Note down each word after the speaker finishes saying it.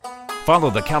Follow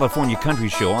the California Country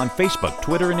Show on Facebook,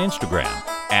 Twitter, and Instagram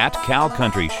at Cal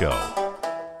Country Show.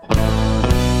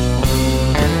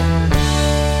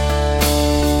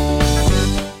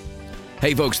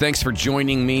 Hey folks, thanks for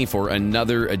joining me for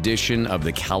another edition of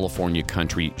the California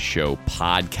Country Show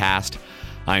podcast.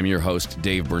 I'm your host,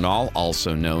 Dave Bernal,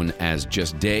 also known as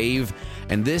Just Dave,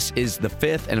 and this is the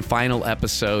fifth and final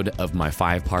episode of my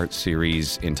five-part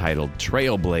series entitled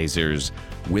Trailblazers,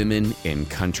 Women in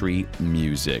Country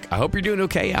Music. I hope you're doing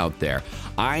okay out there.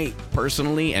 I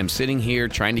personally am sitting here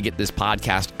trying to get this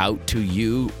podcast out to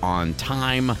you on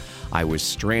time. I was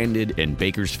stranded in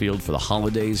Bakersfield for the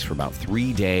holidays for about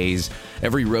 3 days.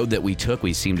 Every road that we took,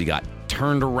 we seemed to got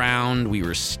turned around. We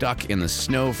were stuck in the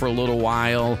snow for a little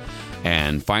while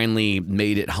and finally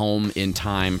made it home in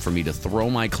time for me to throw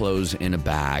my clothes in a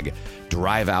bag,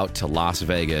 drive out to Las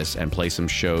Vegas and play some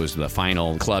shows, the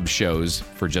final club shows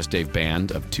for Just Dave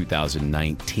Band of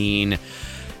 2019.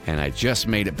 And I just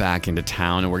made it back into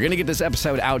town, and we're going to get this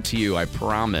episode out to you, I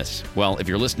promise. Well, if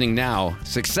you're listening now,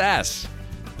 success!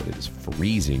 But it is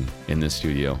freezing in this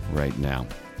studio right now.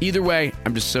 Either way,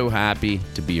 I'm just so happy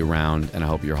to be around, and I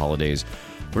hope your holidays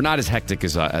were not as hectic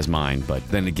as mine, but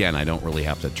then again, I don't really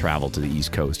have to travel to the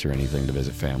East Coast or anything to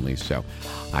visit family, so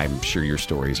I'm sure your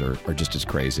stories are just as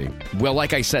crazy. Well,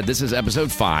 like I said, this is episode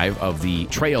 5 of the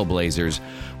Trailblazers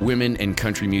Women in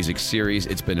Country Music series.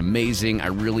 It's been amazing. I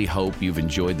really hope you've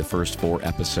enjoyed the first 4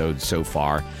 episodes so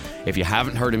far. If you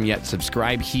haven't heard them yet,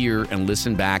 subscribe here and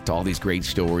listen back to all these great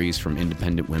stories from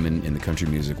independent women in the country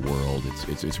music world.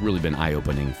 It's really been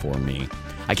eye-opening for me.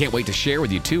 I can't wait to share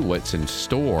with you, too, what's in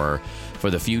store for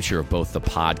the future of both the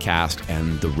podcast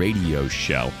and the radio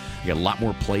show. We got a lot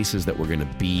more places that we're going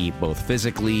to be, both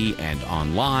physically and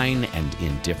online and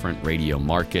in different radio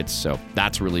markets. So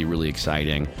that's really, really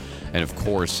exciting. And of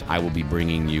course, I will be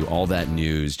bringing you all that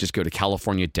news. Just go to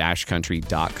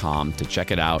california-country.com to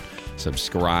check it out,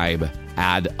 subscribe,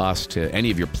 add us to any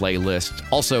of your playlists.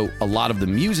 Also, a lot of the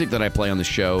music that I play on the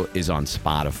show is on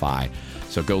Spotify.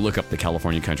 So go look up the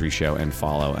California Country Show and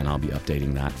follow, and I'll be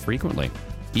updating that frequently.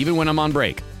 Even when I'm on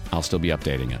break, I'll still be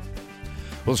updating it.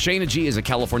 Well, SHEYNA G is a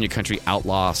California country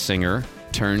outlaw singer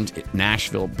turned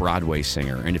Nashville Broadway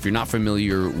singer. And if you're not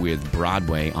familiar with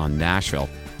Broadway on Nashville,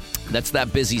 that's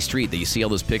that busy street that you see all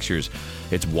those pictures.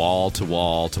 It's wall to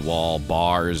wall to wall,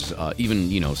 bars,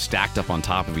 even, stacked up on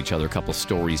top of each other, a couple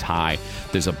stories high.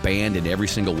 There's a band in every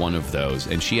single one of those.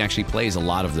 And she actually plays a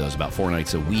lot of those, about 4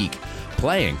 nights a week,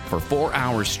 playing for 4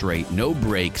 hours straight, no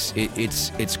breaks.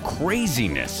 It's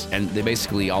craziness. And they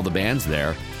basically, all the bands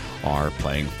there are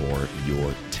playing for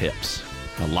your tips.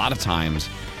 A lot of times,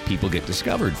 people get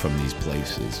discovered from these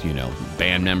places.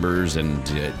 Band members and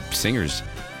singers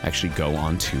actually go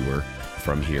on tour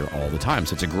from here all the time.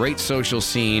 So it's a great social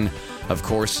scene. Of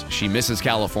course, she misses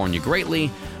California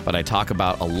greatly, but I talk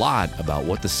about a lot about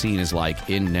what the scene is like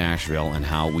in Nashville and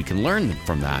how we can learn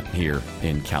from that here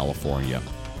in California.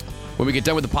 When we get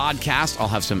done with the podcast, I'll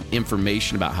have some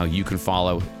information about how you can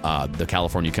follow the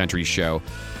California Country Show,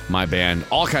 my band,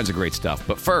 all kinds of great stuff.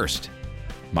 But first,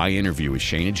 my interview with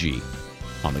SHEYNA G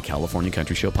on the California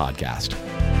Country Show podcast.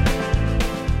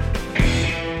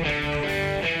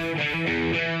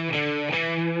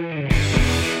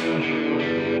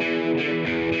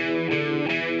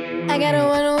 I got a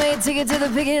one-way ticket to the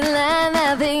picket line.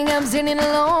 I think I'm standing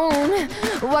alone,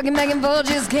 walking back and forth,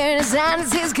 just carrying a sign that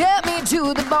says cut me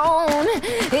to the bone.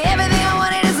 Everything I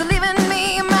wanted is leaving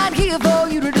me. I might kill for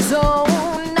you to disown.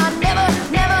 I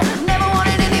never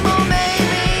wanted any more.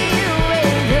 Maybe you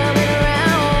ain't coming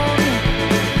around,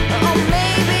 or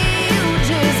maybe you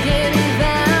just can't be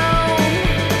found,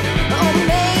 or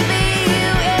maybe you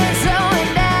ain't slowing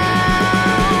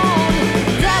down,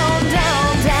 but I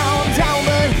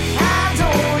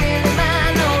don't really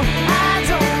mind, no, I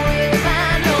don't really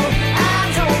mind, no, I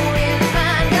don't really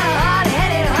mind. Got a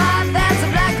hard-headed heart that's a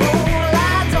black hole.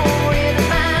 I don't really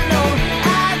mind, no,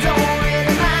 I don't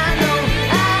really mind, no,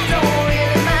 I don't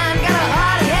really mind. Got a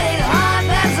hard-headed heart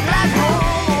that's a black hole.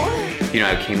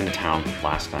 I came into town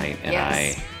last night and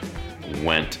Yes. I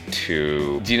went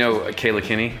to, do you know Kayla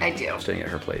Kinney? I do. Staying at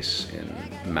her place in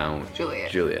Mount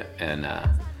Juliet. And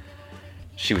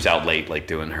she was out late,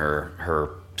 doing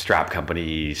her strap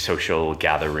company social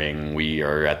gathering. We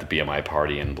are at the BMI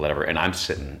party and whatever. And I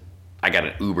got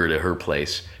an Uber to her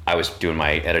place. I was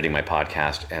editing my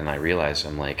podcast, and I realized,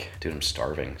 I'm like, dude, I'm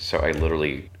starving. So I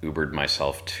literally Ubered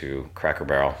myself to Cracker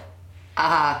Barrel.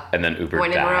 And then Ubered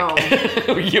when back. in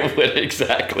Rome. You would,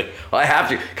 exactly. Well, I have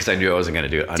to, because I knew I wasn't going to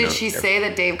do it. Did she say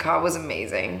that Dave Cobb was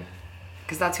amazing?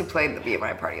 Because that's who played the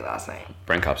BMI party last night.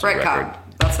 Brent Cobb's the record. Cobb.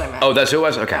 That's what I meant. Oh, that's who it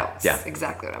was? Okay. That's yeah.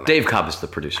 exactly what I meant. Dave Cobb is the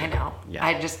producer. I know. Yeah.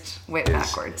 I just went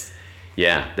backwards.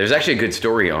 Yeah, there's actually a good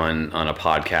story on a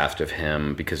podcast of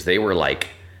him because they were like,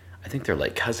 I think they're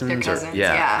like cousins. They're cousins,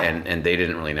 yeah. And they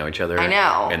didn't really know each other. I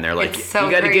know. And they're like, it's so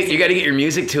you got to crazy. get your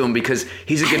music to him because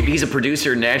he's a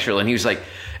producer in Nashville, and he was like,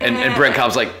 and Brent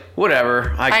Cobb's like,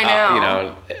 whatever. I know. You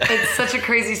know. It's such a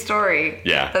crazy story.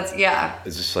 Yeah.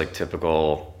 It's just like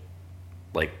typical,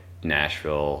 like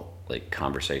Nashville like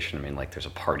conversation. I mean, like there's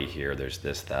a party here. There's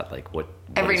this, that. Like what?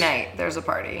 Every night there's a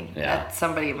party. Yeah. That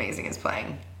somebody amazing is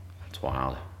playing. It's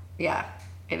wild. Yeah,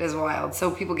 it is wild.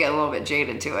 So people get a little bit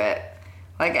jaded to it.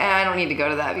 Like, I don't need to go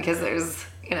to that because there's,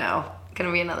 going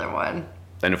to be another one.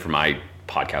 I know for my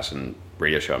podcast and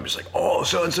radio show, I'm just like, oh,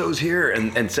 so-and-so's here.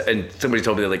 And somebody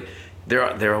told me,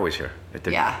 they're always here.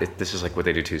 This is like what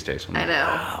they do Tuesdays. I know.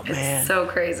 Oh, man. It's so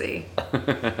crazy.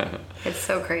 It's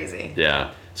so crazy.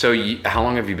 Yeah. So how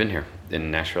long have you been here in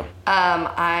Nashville?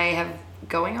 I have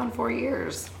going on 4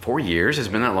 years. 4 years? Has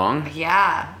it been that long?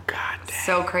 Yeah. God damn.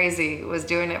 So crazy. Was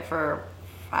doing it for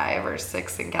 5 or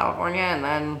 6 in California and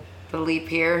then the leap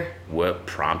here. What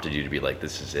prompted you to be like,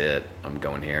 this is it, I'm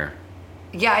going here?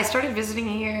 Yeah, I started visiting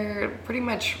here pretty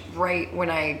much right when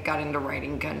I got into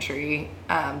writing country,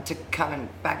 to come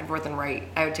back and forth and write.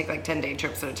 I would take like 10-day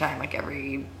trips at a time, like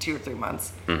every 2 or 3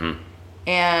 months. Mm-hmm.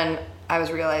 And I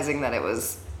was realizing that it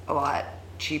was a lot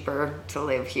cheaper to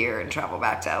live here and travel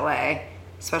back to LA,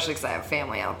 especially because I have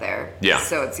family out there. Yeah.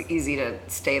 So it's easy to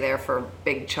stay there for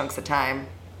big chunks of time.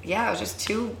 Yeah, it was just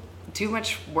too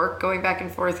much work going back and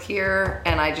forth here,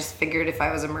 and I just figured if I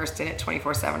was immersed in it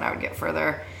 24/7, I would get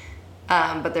further.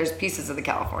 But there's pieces of the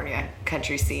California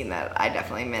country scene that I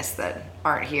definitely miss that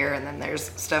aren't here, and then there's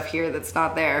stuff here that's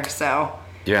not there. So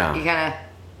yeah, you kind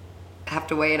of have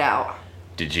to weigh it out.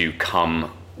 Did you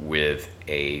come with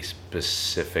a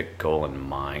specific goal in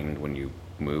mind when you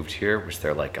moved here? Was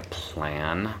there like a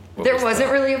plan? There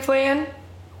wasn't really a plan.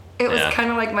 It was kind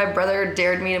of like my brother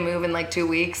dared me to move in like 2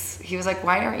 weeks. He was like,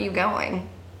 "Why aren't you going?"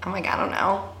 I'm like, "I don't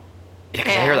know." Yeah,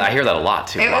 because I hear that a lot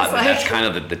too. That's kind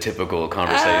of the typical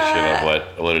conversation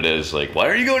of what it is. Like, why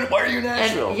are you going? Why are you in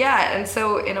Nashville? And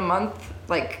so in a month,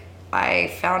 like I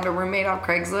found a roommate off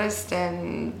Craigslist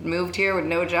and moved here with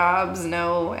no jobs,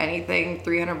 no anything,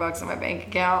 $300 in my bank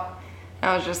account. And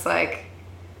I was just like,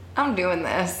 I'm doing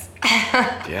this.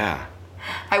 Yeah.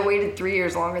 I waited 3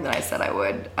 years longer than I said I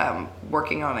would,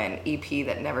 working on an EP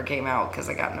that never came out because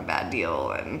I got in a bad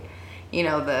deal, and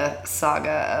the saga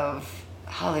of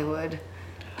Hollywood.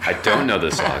 I don't know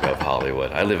the saga of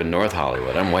Hollywood. I live in North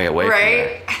Hollywood. I'm way away from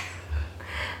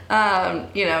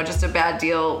there. Just a bad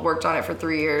deal. Worked on it for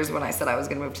 3 years when I said I was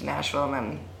going to move to Nashville, and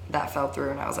then that fell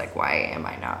through, and I was like, why am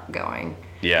I not going?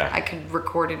 Yeah. I could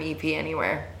record an EP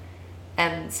anywhere.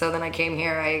 And so then I came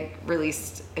here, I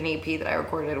released an EP that I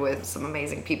recorded with some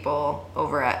amazing people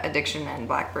over at Addiction and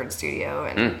Blackbird Studio,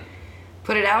 and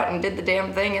put it out and did the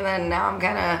damn thing, and then now I'm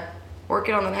kind of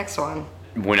working on the next one.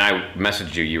 When I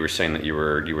messaged you, you were saying that you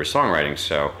were songwriting,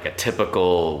 so a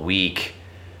typical week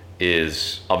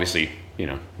is obviously,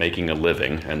 making a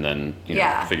living and then,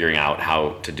 figuring out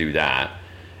how to do that.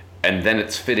 And then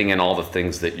it's fitting in all the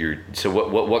things that so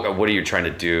what are you trying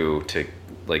to do to,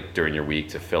 like, during your week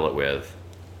to fill it with?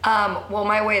 Well,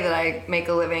 my way that I make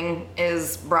a living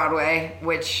is Broadway,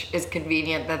 which is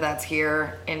convenient that that's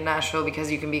here in Nashville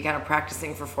because you can be kind of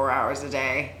practicing for 4 hours a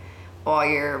day while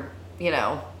you're,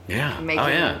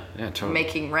 totally.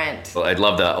 making rent. Well, I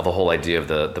love the whole idea of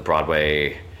the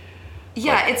Broadway.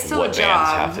 Yeah, it's still a job,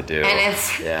 bands have to do. And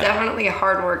it's definitely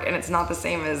hard work, and it's not the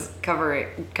same as cover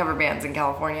bands in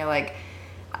California. Like,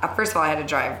 first of all, I had to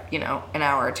drive, an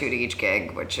hour or two to each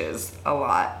gig, which is a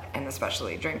lot, and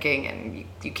especially drinking, and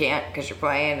you can't because you're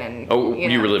playing. And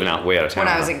you were living way out of town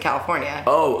when I was in California.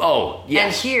 Oh, yes.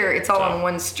 And here it's all on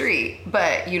one street,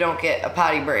 but you don't get a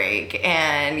potty break,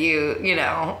 and you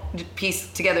piece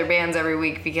together bands every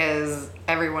week because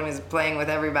everyone is playing with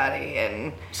everybody.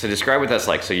 And so describe what that's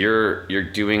like. So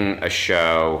you're doing a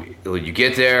show. You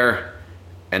get there,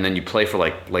 and then you play for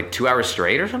like 2 hours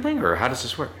straight or something, or how does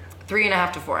this work?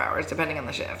 3.5 to 4 hours, depending on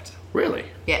the shift. Really?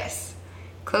 Yes.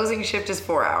 Closing shift is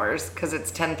 4 hours because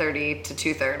it's 10:30 to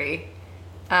 2:30,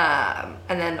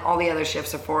 and then all the other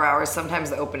shifts are 4 hours. Sometimes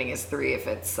the opening is 3 if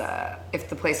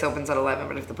the place opens at 11,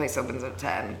 but if the place opens at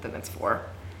 10, then it's 4.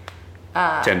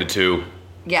 10 to 2.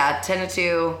 Yeah, 10 to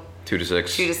 2. 2 to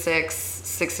 6. 2 to 6,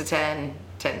 6 to 10,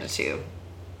 10 to 2.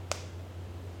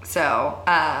 So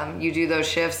you do those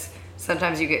shifts.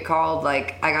 Sometimes you get called,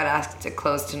 like, I got asked to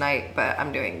close tonight, but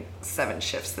I'm doing 7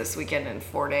 shifts this weekend in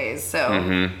 4 days.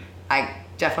 So I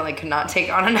definitely could not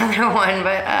take on another one.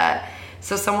 But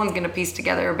So someone's going to piece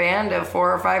together a band of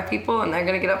 4 or 5 people, and they're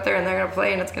going to get up there and they're going to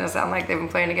play, and it's going to sound like they've been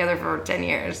playing together for 10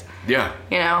 years. Yeah.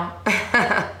 You know?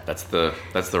 That's the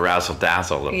razzle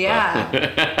dazzle of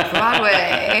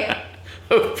Broadway.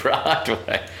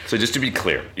 Broadway. So just to be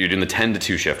clear, you're doing the 10 to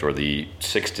 2 shift or the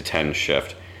 6 to 10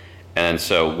 shift. And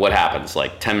so what happens?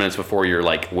 Like 10 minutes before you're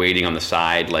like waiting on the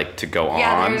side, like to go on?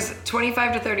 Yeah, there's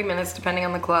 25 to 30 minutes depending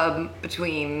on the club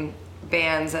between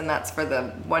bands, and that's for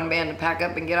the one band to pack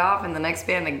up and get off and the next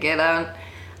band to get on.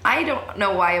 I don't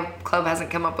know why a club hasn't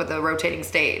come up with a rotating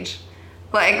stage.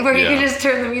 Like, where you can just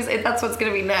turn the music. That's what's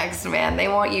going to be next, man. They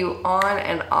want you on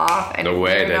and off. And no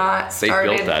way. They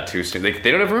built that too soon. They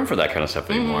don't have room for that kind of stuff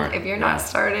anymore. If you're not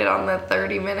started on the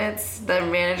 30 minutes, the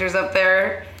manager's up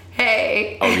there,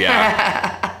 hey. Oh,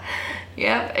 yeah.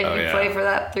 Yep, and you play for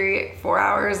that 3-4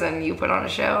 hours, and you put on a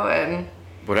show. And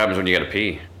what happens when you got to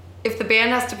pee? If the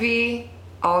band has to pee,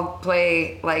 I'll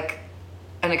play, like,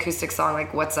 an acoustic song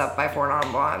like What's Up by Four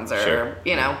Non Blondes or,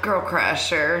 you know, Girl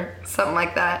Crush or something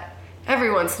like that.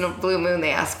 Every once in a blue moon, they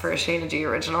ask for a SHEYNA G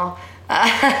original.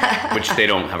 Which they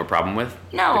don't have a problem with?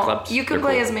 No, the clubs? You can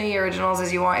play as many originals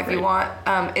as you want if you want.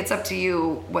 It's up to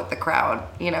you what the crowd,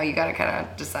 you know, you got to kind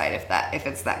of decide if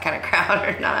it's that kind of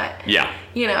crowd or not. Yeah.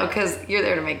 You know, because you're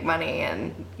there to make money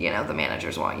and, you know, the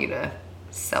managers want you to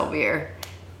sell beer.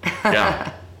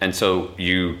 Yeah. And so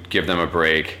you give them a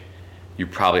break. You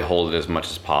probably hold it as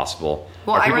much as possible.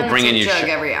 Well, I run the tip jug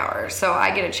every hour, so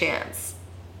I get a chance.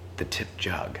 The tip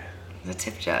jug. The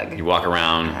tip jug. You walk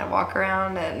around. I walk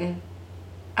around and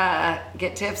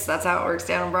get tips. That's how it works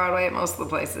down on Broadway at most of the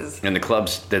places. And the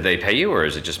clubs, did they pay you, or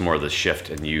is it just more of the shift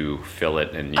and you fill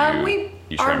it and you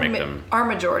try to make them? Our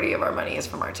majority of our money is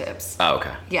from our tips. Oh,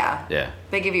 okay. Yeah. Yeah.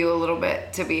 They give you a little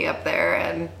bit to be up there,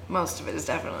 and most of it is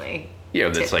definitely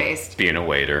that's like tip-based. being a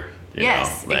waiter.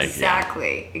 Yes, like,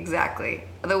 exactly.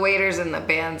 The waiters and the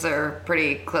bands are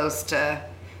pretty close to,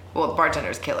 well,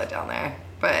 bartenders kill it down there,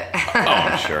 but.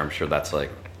 I'm sure that's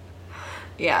like.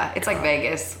 Yeah, it's like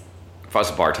Vegas. If I was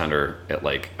a bartender at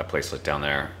like a place like down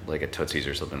there, like at Tootsie's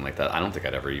or something like that, I don't think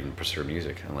I'd ever even pursue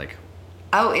music. I'm like.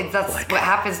 Oh, that's like, what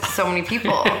happens to so many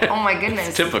people. Oh my goodness.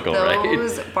 It's typical, right?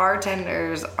 Those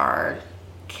bartenders are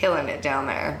killing it down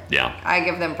there. Yeah. I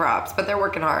give them props, but they're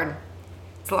working hard.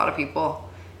 It's a lot of people.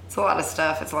 It's a lot of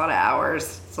stuff. It's a lot of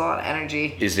hours. It's a lot of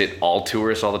energy. Is it all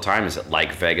tourists all the time? Is it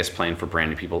like Vegas playing for brand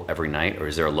new people every night? Or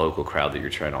is there a local crowd that you're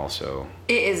trying to also...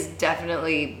 It is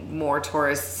definitely more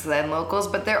tourists than locals,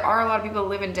 but there are a lot of people that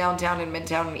live in downtown and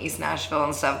midtown and East Nashville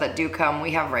and stuff that do come.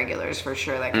 We have regulars for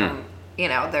sure that come. You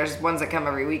know, there's ones that come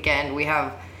every weekend. We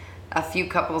have a few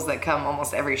couples that come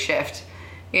almost every shift,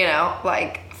 you know,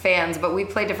 like fans. But we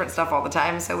play different stuff all the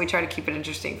time, so we try to keep it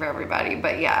interesting for everybody.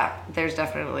 But yeah, there's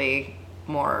definitely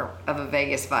more of a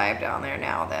Vegas vibe down there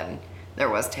now than there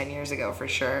was 10 years ago for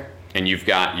sure. And you've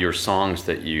got your songs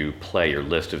that you play, your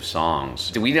list of songs.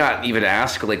 Do we not even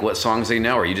ask like what songs they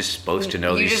know, or are you just supposed to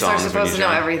know these songs? You just are supposed to know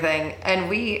everything. And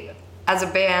we, as a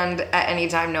band, at any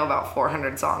time know about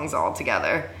 400 songs all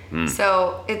together.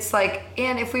 So it's like,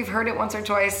 and if we've heard it once or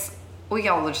twice, we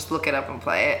all just look it up and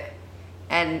play it.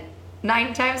 And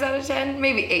 9 times out of 10,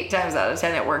 maybe 8 times out of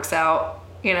 10, it works out.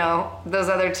 You know, those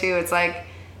other 2, it's like,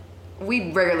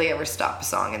 we rarely ever stop a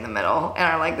song in the middle and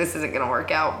are like, this isn't going to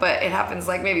work out. But it happens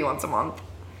like maybe once a month.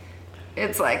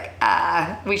 It's like,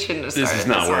 we shouldn't have started this is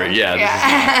not where,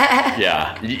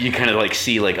 yeah. You kind of like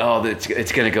see like, oh, it's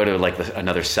going to go to like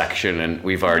another section, and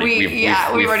we've already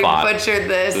fought. Butchered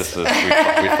this. We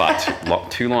fought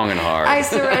too long and hard. I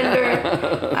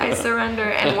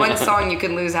surrender. And one song you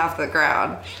can lose half the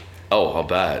crowd. Oh, I'll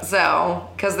bet. So,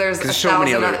 because there's so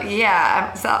many other...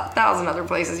 a 1,000 other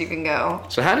places you can go.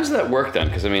 So how does that work then?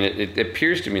 Because I mean, it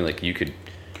appears to me like you could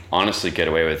honestly get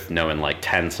away with knowing like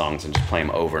 10 songs and just play them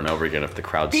over and over again if the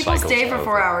crowd cycles. People stay for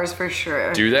 4 hours for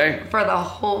sure. Do they? For the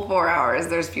whole 4 hours,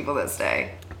 there's people that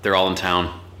stay. They're all in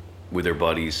town with their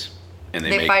buddies, and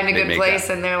they find a good place,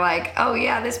 and they're like, oh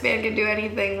yeah, this band can do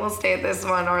anything. We'll stay at this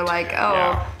one. Or like,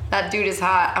 that dude is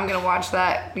hot. I'm gonna watch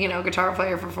that, guitar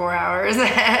player for 4 hours.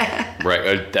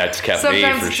 Right, that's kept me for sure.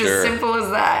 Sometimes it's as simple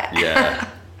as that. Yeah.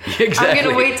 Exactly. I'm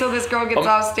gonna wait till this girl gets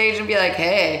off stage and be like,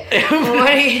 "Hey,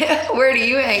 where do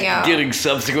you hang out?" Getting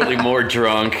subsequently more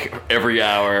drunk every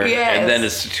hour, and then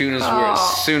as soon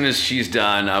as she's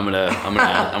done, I'm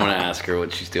gonna ask her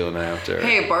what she's doing after.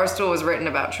 Hey, Barstool was written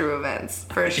about true events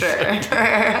for sure.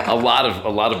 a lot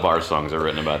of bar songs are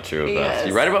written about true events. Yes.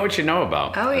 You write about what you know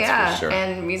about. Oh, that's for sure.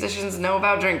 And musicians know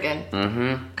about drinking.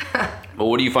 Mm-hmm. Well,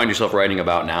 what do you find yourself writing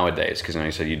about nowadays? Because I know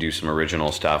you said you do some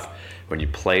original stuff when you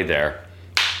play there.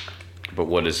 But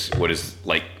what's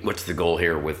the goal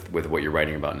here with what you're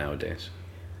writing about nowadays?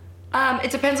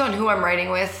 It depends on who I'm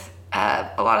writing with.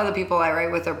 A lot of the people I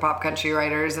write with are pop country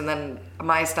writers, and then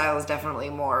my style is definitely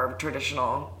more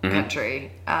traditional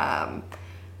country.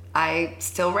 I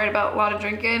still write about a lot of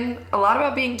drinking, a lot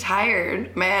about being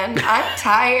tired, man. I'm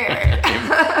tired.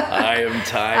 I am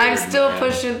tired. I'm still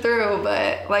pushing through,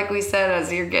 but like we said,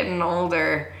 as you're getting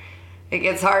older, it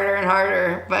gets harder and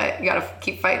harder, but you gotta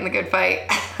keep fighting the good fight.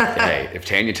 Hey, if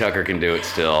Tanya Tucker can do it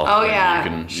still, oh then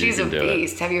yeah, she's a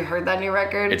beast. Have you heard that new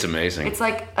record? It's amazing. It's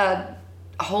like a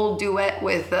whole duet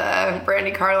with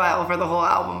Brandi Carlile for the whole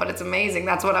album, but it's amazing.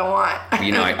 That's what I want.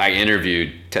 You know, I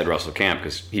interviewed Ted Russell Camp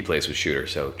because he plays with Shooter,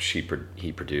 so he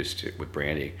produced it with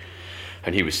Brandi,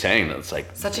 and he was saying that it's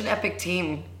like such an epic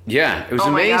team. Yeah, it was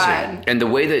amazing. God. And the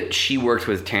way that she worked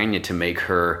with Tanya to make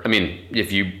her, I mean,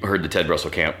 if you heard the Ted Russell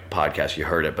Camp podcast, you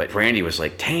heard it, but Brandi was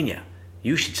like, Tanya,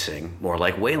 you should sing more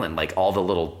like Waylon, like all the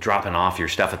little dropping off your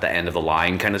stuff at the end of the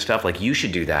line kind of stuff. Like, you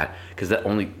should do that because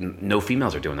no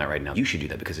females are doing that right now. You should do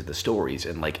that because of the stories.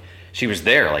 And like, she was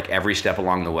there like every step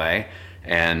along the way.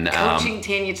 And coaching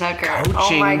Tanya Tucker.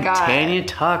 Oh my God. Tanya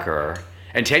Tucker.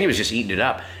 And Tanya was just eating it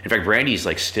up. In fact, Brandy's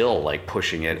like still like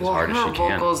pushing it as hard as she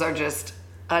can. Her vocals are just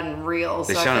unreal.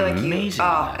 They so sound I feel like amazing.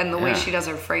 And the way she does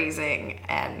her phrasing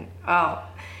and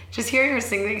just hearing her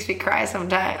sing makes me cry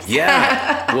sometimes.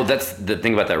 Yeah. Well, that's the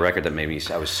thing about that record that made me,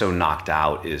 I was so knocked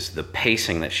out, is the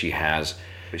pacing that she has.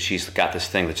 She's got this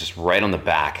thing that's just right on the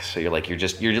back. So you're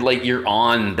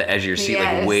on the edge of your seat,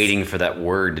 like waiting for that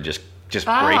word to just break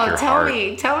your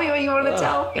heart. Tell me what you want to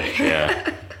tell me.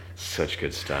 Yeah. Such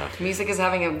good stuff. Music is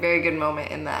having a very good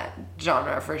moment in that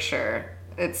genre for sure.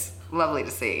 It's lovely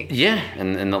to see. Yeah,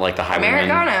 and the Highwaymen.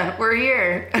 Americana, we're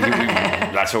here.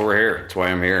 That's what we're here. That's why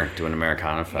I'm here, doing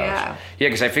Americana Fest. Yeah. Yeah,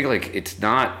 because I feel like it's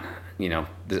not, the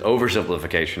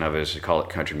oversimplification of it is to call it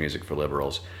country music for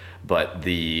liberals. But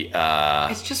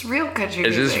it's just real country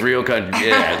music. It's just real country,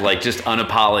 yeah, like just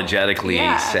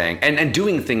unapologetically saying, and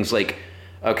doing things like,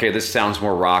 okay, this sounds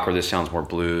more rock, or this sounds more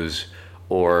blues,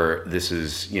 or this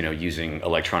is, using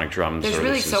electronic drums. There's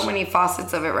really so many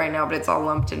facets of it right now, but it's all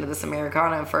lumped into this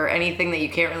Americana for anything that you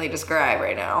can't really describe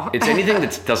right now. It's anything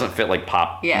that doesn't fit like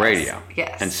pop radio.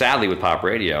 Yes. And sadly with pop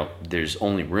radio, there's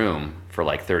only room for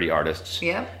like 30 artists.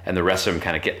 Yeah. And the rest of them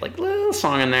kind of get like a little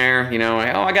song in there,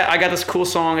 I got this cool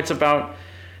song. It's about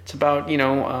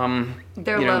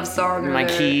their love song, or my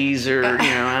keys, or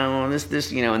this,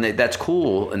 and that's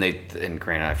cool. And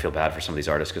granted, I feel bad for some of these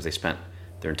artists because they spent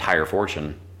their entire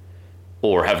fortune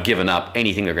or have given up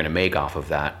anything they're going to make off of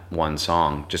that one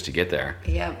song just to get there.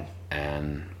 Yep.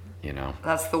 And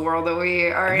that's the world that we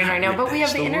are in right now. But we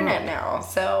have the internet now,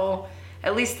 so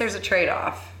at least there's a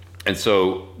trade-off. And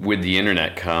so with the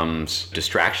internet comes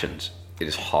distractions. It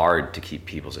is hard to keep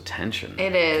people's attention.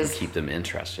 It is. And keep them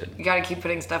interested. You got to keep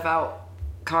putting stuff out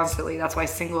constantly. That's why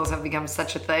singles have become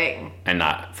such a thing. And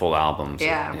not full albums.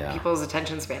 Yeah. People's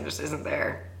attention span just isn't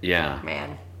there. Yeah.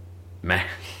 Man.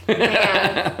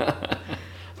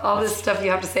 All this stuff you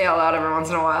have to say out loud every once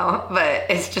in a while, but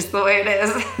it's just the way it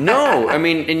is. No,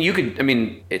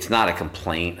 it's not a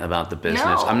complaint about the business.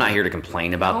 No. I'm not here to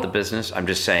complain about the business. I'm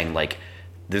just saying, like,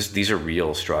 these are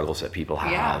real struggles that people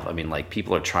have. Yeah. I mean, like,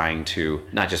 people are trying to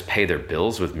not just pay their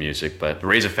bills with music, but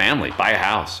raise a family, buy a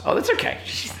house. Oh, that's okay.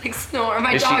 She's like snoring.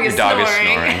 My dog is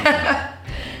snoring.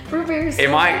 Root beer is so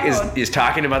loud. Is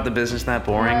talking about the business that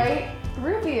boring? Right?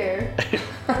 Root beer.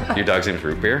 Your dog's name's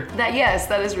Root Beer? Yes,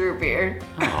 that is Root Beer.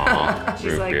 Aw,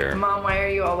 She's Root like, Beer. Mom, why are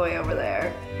you all the way over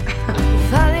there?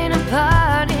 Falling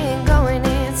apart and going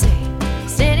insane,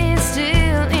 standing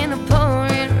still in the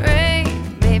pouring rain.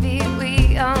 Maybe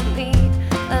we all need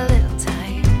a little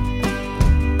time.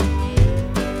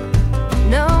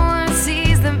 No one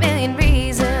sees the million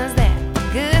reasons that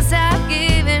good stop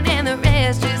giving and the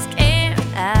rest just can't.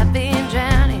 I've been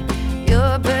drowning,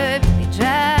 you're perfectly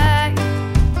dry.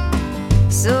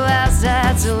 So I'll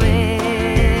start swimming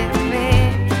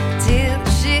till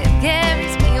the ship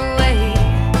carries me away.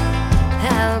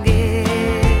 I'll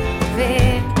give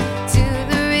in to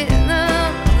the rhythm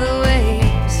of the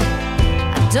waves.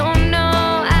 I don't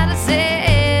know how to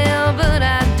sail, but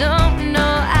I don't know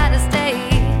how to stay.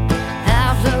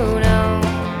 I'll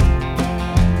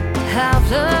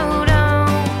float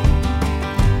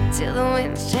on till the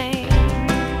winds change.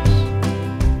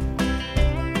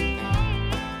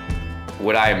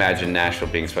 What I imagine Nashville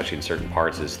being, especially in certain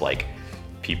parts, is like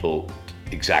people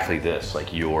exactly this,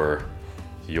 like your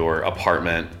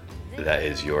apartment that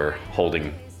is your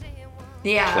holding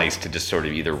place to just sort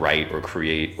of either write or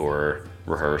create or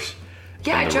rehearse.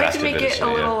 Yeah, I tried to make it a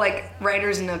little like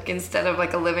writer's nook instead of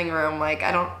like a living room. Like,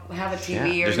 I don't have a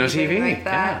TV or anything like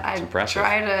that. Yeah, it's impressive.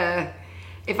 Try to,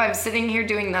 if I'm sitting here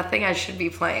doing nothing, I should be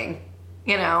playing,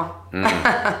 Yeah.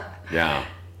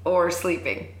 or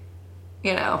sleeping,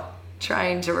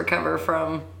 trying to recover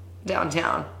from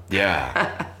downtown.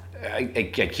 Yeah.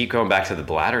 I keep going back to the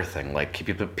bladder thing. Like,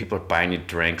 people are buying you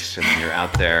drinks and you're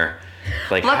out there.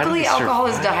 Like, luckily, alcohol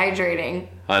is survive? dehydrating.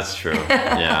 Oh, that's true.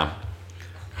 Yeah.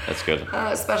 That's good.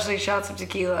 Especially shots of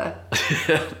tequila.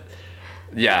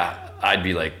 Yeah. I'd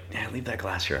be like, yeah, leave that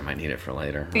glass here. I might need it for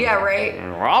later. Yeah, right.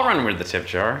 Well, I'll run with the tip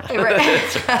jar.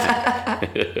 Right.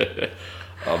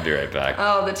 I'll be right back.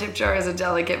 Oh, the tip jar is a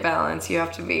delicate balance. You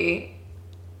have to be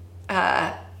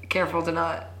careful to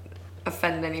not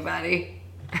offend anybody.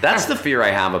 That's the fear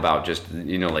I have about just,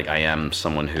 like, I am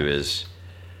someone who is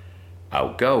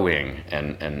outgoing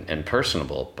and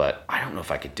personable, but I don't know if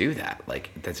I could do that.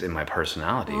 Like, that's in my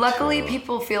personality. Luckily,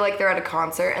 people feel like they're at a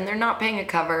concert and they're not paying a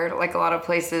cover. Like a lot of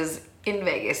places in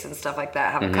Vegas and stuff like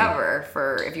that have a cover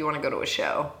for if you want to go to a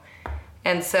show.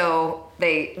 And so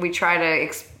we try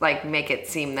to make it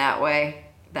seem that way,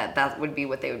 that would be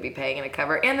what they would be paying in a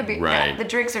cover. And the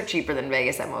drinks are cheaper than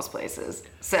Vegas at most places.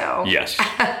 So yes.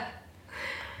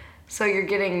 So you're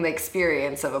getting the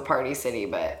experience of a party city,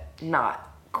 but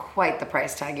not quite the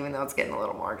price tag, even though it's getting a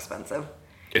little more expensive.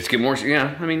 It's getting more,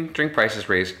 yeah. I mean, drink prices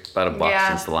raised about $1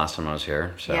 since the last time I was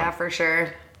here. So. Yeah, for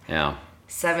sure. Yeah.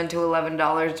 $7 to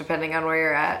 $11 depending on where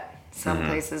you're at. Some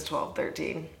places $12,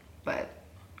 $13. But,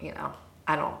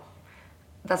 I don't.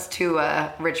 That's too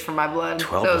rich for my blood.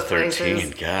 12 those to 13,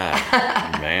 places.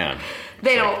 God, man.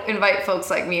 They don't invite folks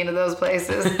like me into those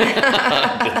places.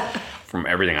 From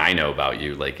everything I know about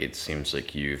you, like, it seems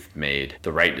like you've made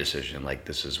the right decision. Like,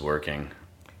 this is working.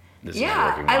 This is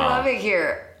working well. I love it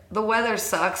here. The weather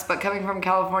sucks, but coming from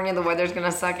California, the weather's gonna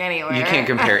suck anyway. You can't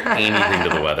compare anything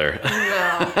to the weather.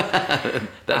 No.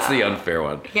 That's the unfair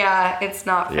one. Yeah, it's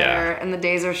not fair. Yeah. And the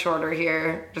days are shorter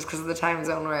here just because of the time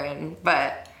zone we're in.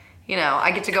 But,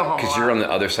 I get to go home a lot. Because you're on the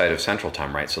other side of Central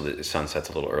Time, right? So the sun sets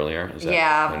a little earlier?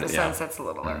 The sun sets a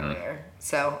little earlier.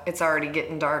 So it's already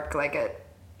getting dark like at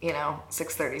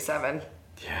 6:37.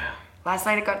 Yeah. Last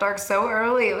night it got dark so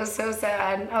early. It was so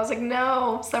sad. I was like,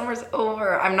 no, summer's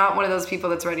over. I'm not one of those people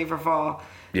that's ready for fall.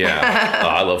 Yeah.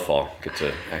 I love fall. Get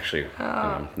to actually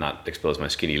not expose my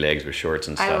skinny legs with shorts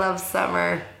and stuff. I love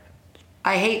summer.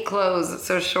 I hate clothes,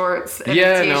 so shorts and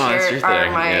that's t-shirt your thing.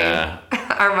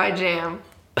 are my jam.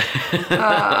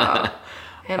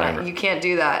 And you can't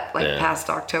do that past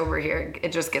October here.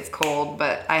 It just gets cold,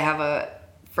 but I have a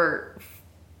faux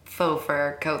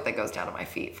fur coat that goes down to my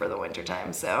feet for the winter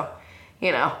time, so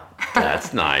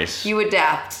That's nice. You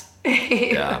adapt.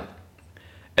 Yeah.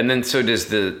 And then, so does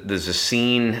the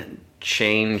scene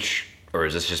change, or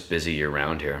is this just busy year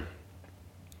round here?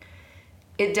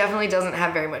 It definitely doesn't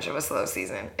have very much of a slow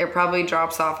season. It probably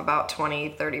drops off about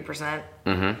 20-30%,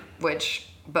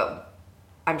 but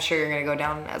I'm sure you're going to go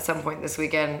down at some point this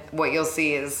weekend. What you'll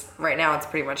see is right now it's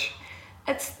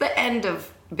the end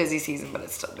of busy season, but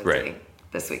it's still busy. Right.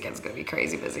 This weekend's going to be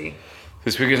crazy busy.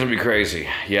 This weekend's going to be crazy.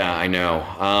 Yeah, I know.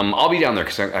 I'll be down there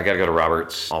because I got to go to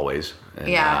Robert's always. And,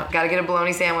 got to get a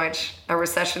bologna sandwich, a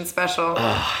recession special.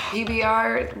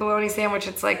 PBR bologna sandwich,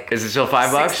 it's like... Is it still $5?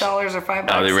 $6 or $5.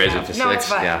 Oh, they raised it to $6? No, it's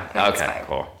 $5. Yeah, no, it's okay, $5.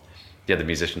 cool. Yeah, the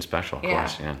musician special, of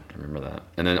course. Yeah, I remember that.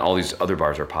 And then all these other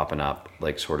bars are popping up,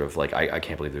 like sort of like, I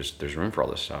can't believe there's room for all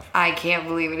this stuff. I can't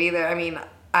believe it either. I mean,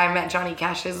 I'm at Johnny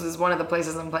Cash's, is one of the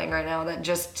places I'm playing right now that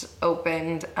just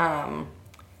opened. I'll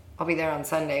be there on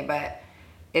Sunday, but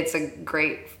it's a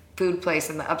great food place,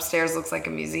 and the upstairs looks like a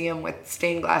museum with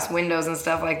stained glass windows and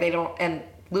stuff. And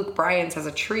Luke Bryan's has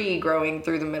a tree growing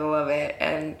through the middle of it,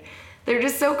 and they're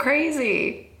just so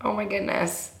crazy. Oh my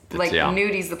goodness.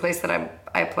 Nudie's the place that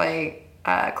I play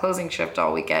closing shift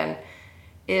all weekend,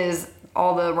 is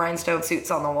all the rhinestone suits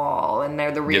on the wall, and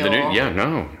they're the real.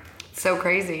 So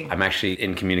crazy. I'm actually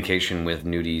in communication with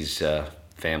Nudie's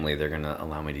family. They're going to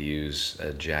allow me to use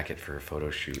a jacket for photo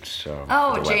shoots. So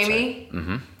Jamie.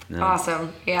 Yeah.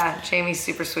 Awesome. Yeah, Jamie's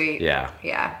super sweet.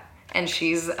 Yeah. And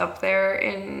she's up there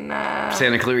in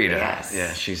Santa Clarita. Yes.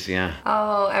 Yeah, she's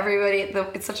Oh, everybody!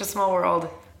 It's such a small world.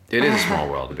 It is a small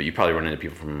world, but you probably run into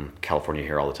people from California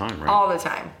here all the time, right? All the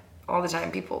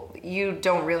time. People, you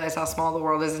don't realize how small the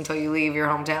world is until you leave your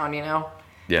hometown.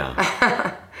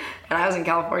 Yeah. And I was in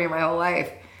California my whole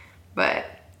life, but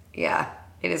yeah,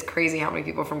 it is crazy how many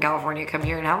people from California come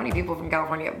here and how many people from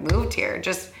California moved here.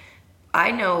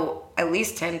 I know at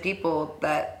least 10 people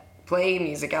that play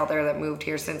music out there that moved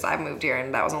here since I've moved here,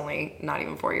 and that was only not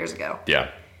even 4 years ago. Yeah.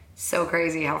 So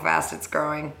crazy how fast it's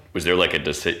growing. Was there like a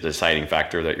deciding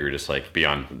factor that you were just like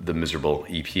beyond the miserable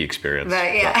EP experience?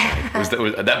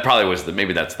 That probably was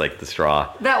maybe that's like the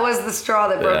straw. That was the straw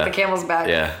that broke the camel's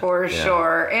back for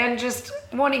sure. And just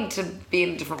wanting to be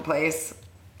in a different place,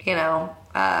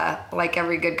 like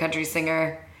every good country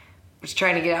singer, was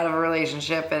trying to get out of a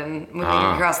relationship, and moving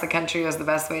across the country was the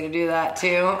best way to do that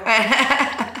too.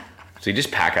 So you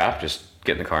just pack up, just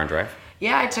get in the car and drive?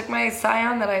 Yeah, I took my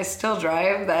Scion that I still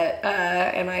drive,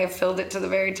 and I filled it to the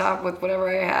very top with whatever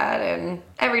I had. And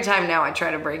every time now I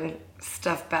try to bring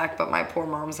stuff back, but my poor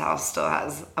mom's house still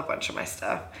has a bunch of my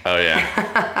stuff. Oh,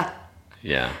 yeah.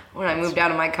 Yeah. When I moved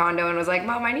out of my condo and was like,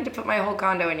 Mom, I need to put my whole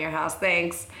condo in your house,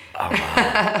 thanks. Oh,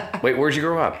 wow. Wait, where'd you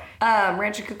grow up?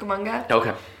 Rancho Cucamonga.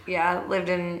 Okay. Yeah, lived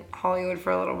in Hollywood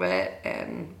for a little bit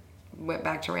and went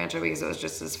back to Rancho because it was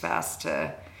just as fast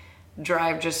to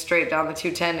drive just straight down the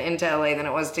 210 into LA than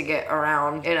it was to get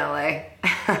around in LA.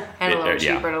 And a little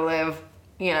cheaper to live,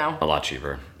 you know. A lot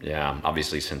cheaper. Yeah.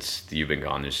 Obviously, since you've been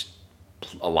gone, there's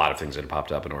a lot of things that have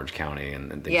popped up in Orange County and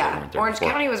things that weren't there Orange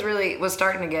before. County was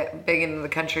starting to get big into the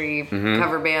country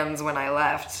cover bands when I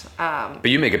left.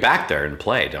 But you make it back there and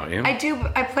play, don't you? I do.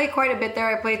 I play quite a bit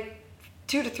there. I play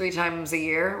 2 to 3 times a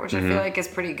year, which I feel like is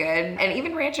pretty good. And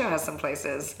even Rancho has some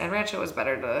places. And Rancho was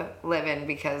better to live in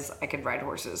because I could ride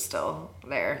horses still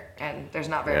there. And there's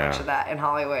not very much of that in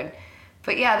Hollywood.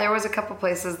 But yeah, there was a couple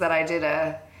places that I did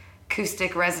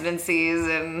acoustic residencies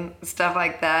and stuff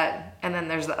like that. And then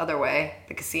there's the other way,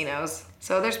 the casinos.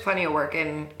 So there's plenty of work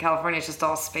in California. It's just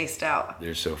all spaced out.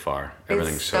 They're so far.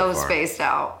 Everything's It's so so far. spaced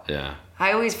out. Yeah.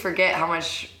 I always forget how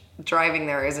much driving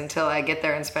there is until I get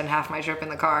there and spend half my trip in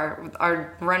the car.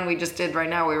 Our run we just did right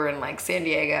now, we were in like San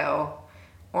Diego,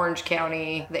 Orange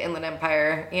County, the Inland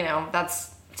Empire. You know,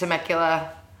 that's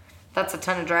Temecula. That's a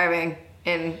ton of driving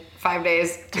in 5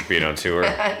 days. To be on tour.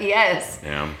 Yes.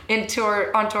 Yeah. On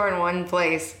tour in one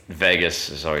place. Vegas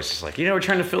is always just like, we're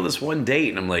trying to fill this one date.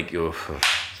 And I'm like,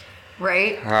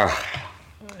 Right?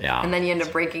 yeah. And then you end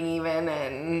up breaking even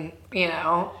and, you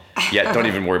know. Yeah, don't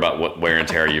even worry about what wear and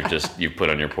tear you've put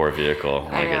on your poor vehicle.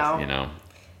 Like I know.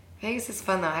 Vegas is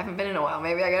fun though. I haven't been in a while.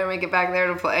 Maybe I gotta make it back there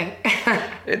to play.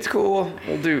 It's cool.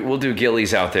 We'll do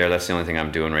Gillies out there. That's the only thing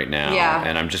I'm doing right now. Yeah.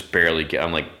 And I'm just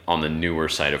I'm like on the newer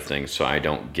side of things, so I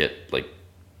don't get like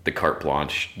the carte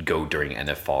blanche go during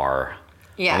NFR.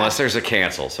 Yeah. Unless there's a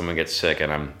cancel, someone gets sick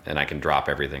and I can drop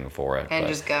everything for it. And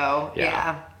just go.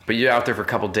 Yeah. But you're out there for a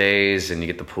couple days and you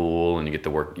get the pool and you get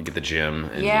the work, you get the gym.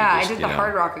 And I did the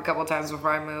Hard Rock a couple times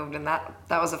before I moved, and that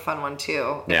was a fun one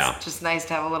too. It's just nice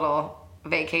to have a little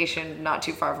vacation not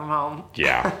too far from home.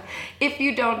 Yeah. If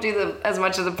you don't do as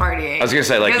much of the partying. I was gonna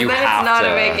say, like, you then have it's not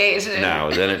to. a vacation.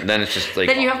 No, then it's just like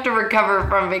then you have to recover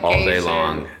from vacation all day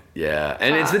long. Yeah,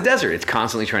 and it's the desert. It's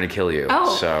constantly trying to kill you.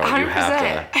 Oh, so 100%. you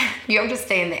have to. You have to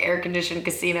stay in the air-conditioned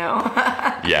casino.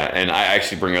 Yeah, and I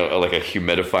actually bring a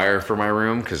humidifier for my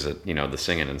room because the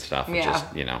singing and stuff. Yeah. Just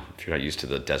if you're not used to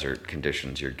the desert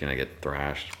conditions, you're gonna get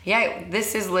thrashed. Yeah,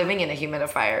 this is living in a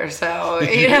humidifier, so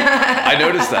I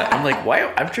noticed that. I'm like,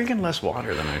 why? I'm drinking less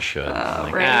water than I should. I'm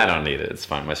like, right. I don't need it. It's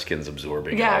fine. My skin's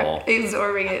absorbing it all.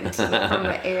 Absorbing it from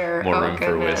the air. More room for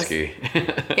goodness. whiskey.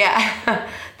 Yeah,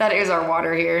 that is our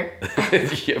water here.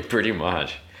 Yeah, pretty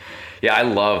much. Yeah, I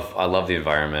love the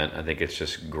environment. I think it's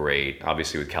just great.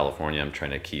 Obviously, with California, I'm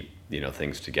trying to keep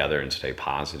things together and stay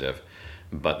positive.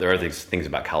 But there are things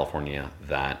about California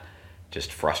that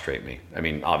just frustrate me. I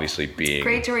mean, obviously being It's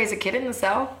great to raise a kid in the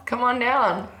South. Come on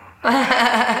down.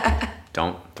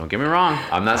 Don't get me wrong.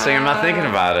 I'm not saying I'm not thinking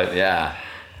about it. Yeah.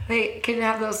 They can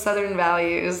have those Southern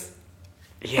values.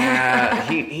 Yeah,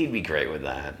 he'd be great with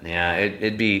that. Yeah,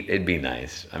 it'd be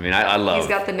nice. I mean, I love. He's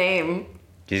got the name.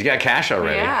 He's got cash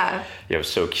already. Yeah. Yeah, it was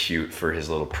so cute for his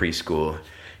little preschool.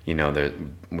 We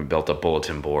built a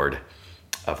bulletin board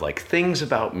of like things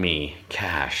about me,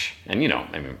 cash, and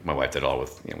my wife did all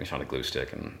with we found a glue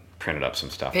stick and printed up some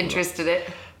stuff. Pinterested it.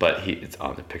 But it's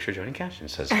on the picture of Johnny Cash and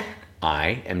it says,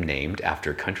 "I am named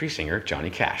after country singer Johnny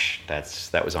Cash."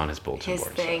 That was on his bulletin His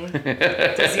board. thing.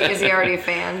 Is he already a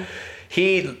fan?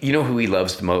 Who he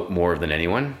loves more than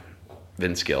anyone?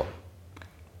 Vince Gill.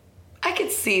 I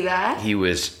could see that. He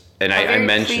was, and I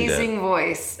mentioned pleasing it.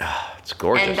 voice. Oh, it's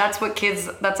gorgeous. And that's what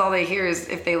that's all they hear is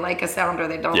if they like a sound or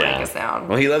they don't like a sound.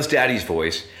 Well, he loves Daddy's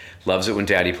voice. Loves it when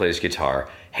Daddy plays guitar.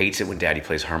 Hates it when Daddy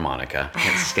plays harmonica.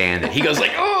 Can't stand it. He goes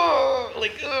like, oh,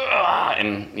 like, ugh,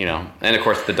 and of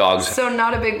course the dogs. So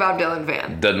not a big Bob Dylan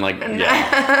fan. Doesn't like,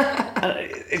 yeah.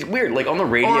 It's weird, like on the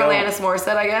radio. Or Alanis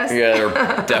Morissette, I guess. Yeah, or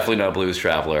definitely not a blues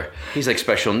traveler. He's like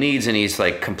special needs and he's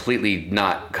like completely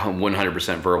not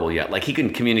 100% verbal yet. Like he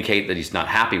can communicate that he's not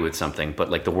happy with something, but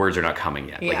like the words are not coming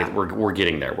yet. Yeah. Like we're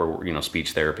getting there. We're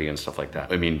speech therapy and stuff like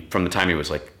that. I mean, from the time he was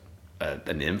like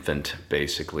an infant,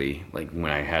 basically, like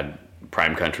when I had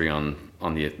Prime Country on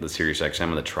the Sirius XM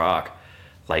of the truck,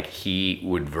 like he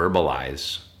would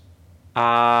verbalize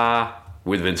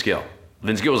with Vince Gill.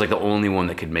 Vince Gill was like the only one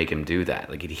that could make him do that.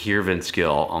 Like he'd hear Vince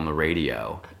Gill on the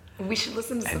radio We should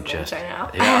listen to some just, Moonshine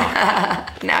now. Yeah.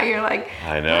 Now you're like,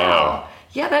 I know. wow.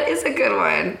 Yeah, that is a good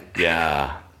one.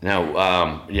 Yeah.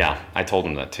 No, yeah, I told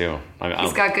him that too.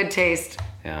 He's got good taste.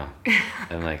 Yeah.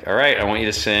 I'm like, all right, I want you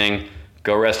to sing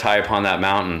Go Rest High Upon That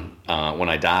Mountain when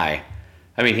I die.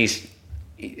 I mean,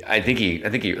 I think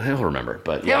he'll remember,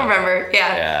 but yeah. He'll remember,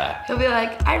 yeah. Yeah. He'll be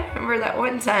like, I remember that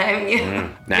one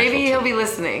time. Maybe he'll be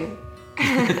listening.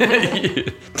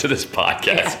 To this podcast.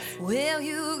 Yeah. Well,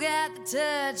 you got the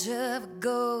touch of a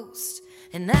ghost,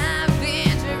 and I've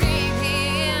been drinking.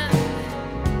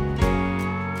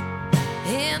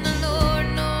 And the Lord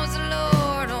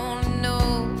only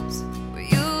knows where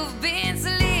you've been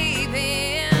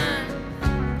sleeping.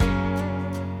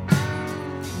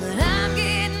 But I'm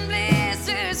getting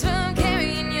blisters from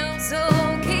carrying your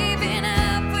soul, keeping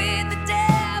up with the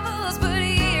devil's put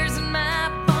ears in my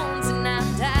bones, and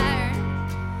I'm tired.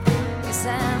 Yes,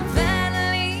 I'm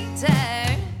finally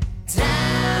tired.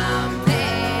 Time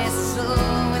passes slow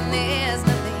and there's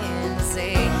nothing to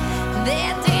say.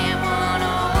 That damn 101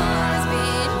 has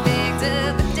been picked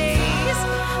up for days.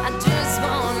 I just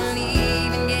wanna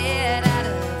leave and get out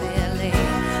of LA.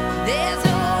 There's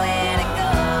nowhere to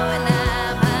go and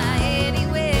I'm high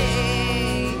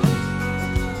anyway.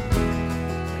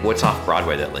 What's off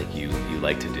Broadway that like you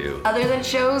like to do? Other than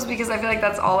shows, because I feel like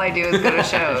that's all I do is go to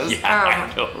shows. Yeah,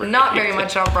 I know, right? Not very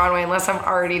much on Broadway unless I'm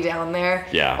already down there.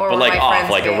 Yeah, or but with like my off,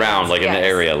 friends' like bands. around, like in the Yes.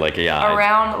 area, like yeah.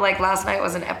 Around, like last night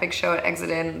was an epic show at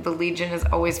Exodus. The Legion is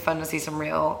always fun to see some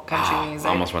real country music.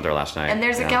 I almost went there last night. And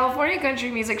there's yeah. a California country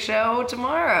music show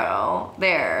tomorrow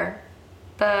there.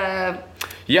 The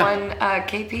one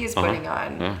KP is putting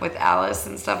on with Alice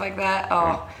and stuff like that.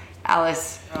 Oh,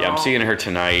 Alice. Yeah, I'm seeing her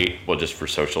tonight. Well, just for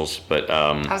socials, but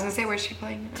I was gonna say, where's she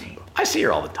playing tonight? I see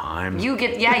her all the time. You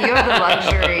have the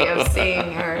luxury of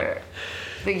seeing her,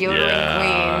 the yodeling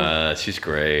queen. She's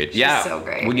great. She's so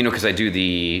great. Well, because I do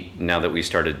now that we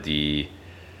started I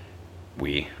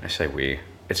say we.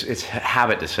 It's a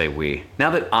habit to say we.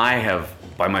 Now that I have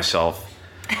by myself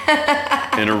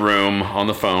in a room on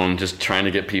the phone, just trying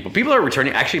to get people are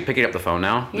returning, actually picking up the phone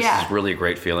now. This is really a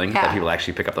great feeling that people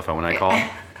actually pick up the phone when I call.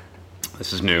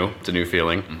 This is new. It's a new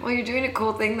feeling. Well, you're doing a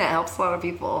cool thing that helps a lot of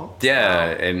people. Yeah,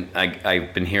 and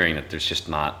I've been hearing that there's just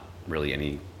not really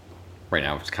any. Right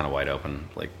now, it's kind of wide open.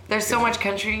 Like there's so much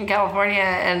country in California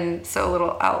and so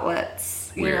little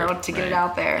outlets, to get it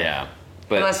out there. Yeah,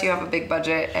 but unless you have a big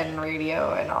budget and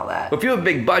radio and all that. But if you have a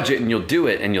big budget and you'll do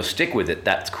it and you'll stick with it,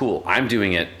 that's cool. I'm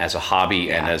doing it as a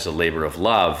hobby and as a labor of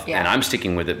love, and I'm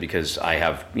sticking with it because I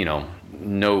have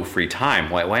no free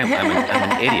time. Why I'm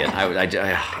an idiot. I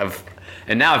have.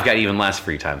 And now I've got even less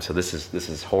free time, so this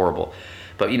is horrible.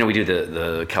 But we do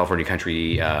the California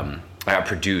Country. I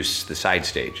produce the side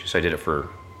stage, so I did it for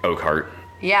Oakhart.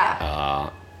 Yeah.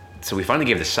 So we finally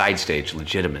gave the side stage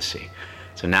legitimacy.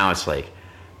 So now it's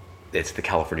the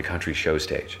California Country show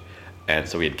stage, and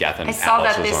so we had Gethin. I saw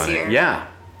Atlas that was this on year. It. Yeah,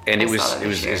 and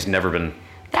it's never been.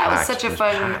 That was packed. such a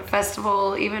fun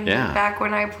festival, even back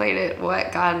when I played it.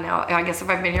 Now I guess if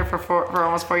I've been here for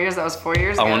almost 4 years, that was 4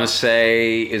 years ago. I want to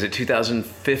say, is it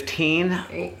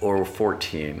 2015 or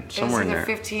 14? Somewhere in there.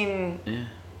 15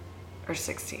 or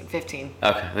 16. 15.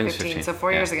 Okay, I think it's 15. So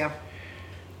 4 years ago.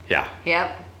 Yeah.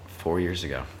 Yep. 4 years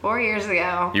ago. 4 years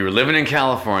ago. You were living in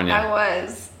California. I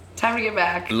was. Time to get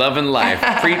back. Loving life.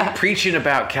 Preaching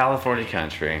about California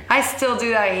country. I still do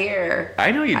that here.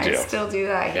 I know you do. I still do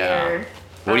that here.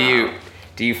 What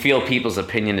do you feel people's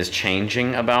opinion is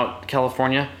changing about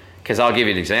California? Because I'll give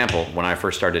you an example. When I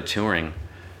first started touring,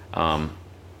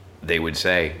 they would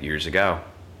say years ago,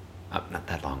 not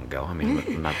that long ago. I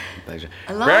mean, not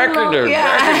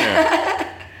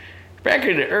back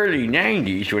in the early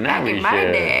 '90s when I was in my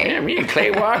day. me and Clay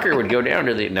Walker would go down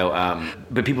to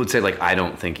but people would say I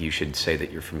don't think you should say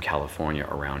that you're from California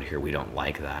around here. We don't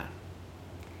like that.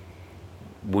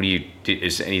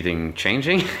 Is anything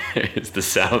changing? Is the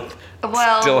South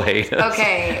still hate us?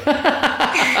 Okay.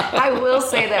 I will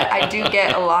say that I do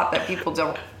get a lot that people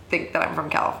don't think that I'm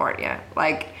from California.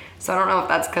 So I don't know if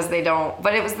that's because they don't,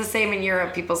 but it was the same in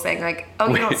Europe. People saying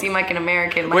you don't seem like an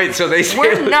American. Wait, so they say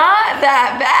we're not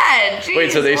that bad. Jeez,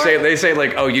 wait, so they say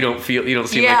you don't seem like you're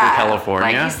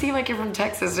California. You seem like you're from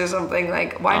Texas or something.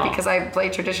 Why? Because I play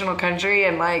traditional country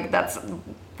and that's.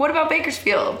 What about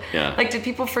Bakersfield? Yeah. Did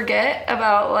people forget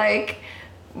about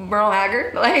Merle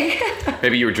Haggard?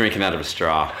 Maybe you were drinking out of a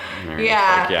straw.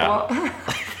 Yeah.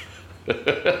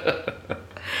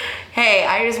 Hey,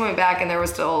 I just went back and there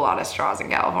was still a lot of straws in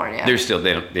California. There's still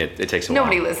it takes a while.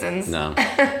 Nobody listens. No.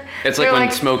 It's like when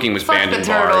smoking was banned in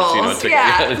bars. Fuck the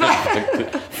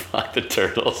turtles. Fuck the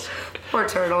turtles. Or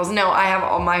turtles. No,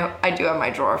 I do have my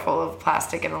drawer full of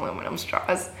plastic and aluminum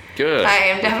straws. Good. I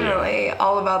am definitely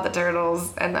all about the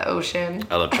turtles and the ocean.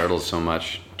 I love turtles so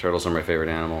much. Turtles are my favorite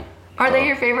animal. Are they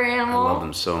your favorite animal? I love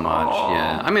them so much. Aww.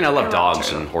 Yeah. I mean, I love dogs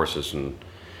turtles. and horses and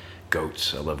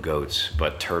goats. I love goats,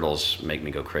 but turtles make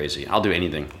me go crazy. I'll do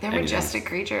anything. They're majestic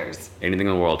creatures. Anything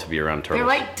in the world to be around turtles. They're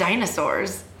like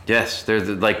dinosaurs. Yes, they're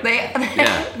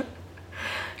yeah.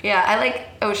 Yeah, I like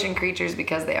ocean creatures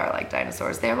because they are like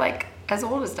dinosaurs. They're like as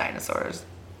old as dinosaurs.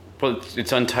 Well,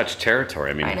 it's untouched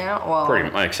territory. I mean, I know. Well, pretty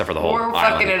much, except for the whole we're island.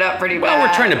 fucking it up pretty bad. Well,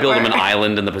 we're trying to build them an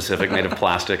island in the Pacific made of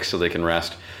plastic so they can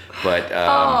rest. But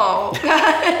oh,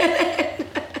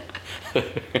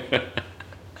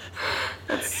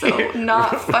 that's so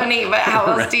not funny. But how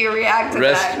else do you react to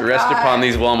that? Rest God. upon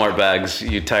these Walmart bags,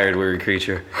 you tired, weary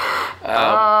creature.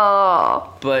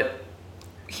 But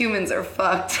humans are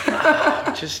fucked.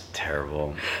 just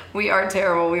terrible. We are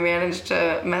terrible. We managed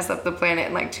to mess up the planet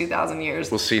in like 2,000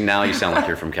 years. Well, see, now you sound like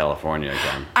you're from California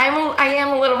again. I am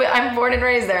a little bit. I'm born and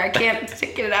raised there. I can't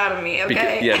get it out of me.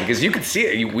 Okay. Because you could see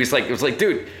it. It was like,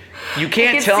 dude, you can't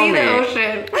I can tell see me. the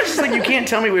ocean. It's just like you can't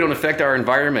tell me we don't affect our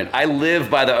environment. I live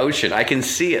by the ocean. I can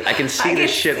see it. I can see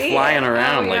this shit flying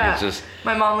around. Oh, yeah. Like it's just.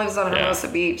 My mom lives on Hermosa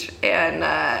Beach, and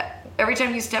every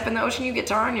time you step in the ocean, you get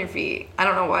tar on your feet. I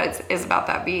don't know what it is about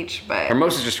that beach, but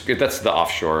Hermosa's that's the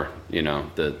offshore. You know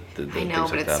the. I know,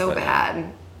 but it's so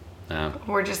bad.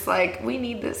 We're just like, we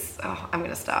need this. Oh, I'm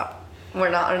gonna stop. We're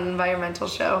not an environmental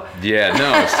show. Yeah,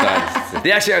 no, it's not.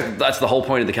 Actually, that's the whole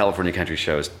point of the California Country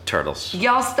Show is turtles.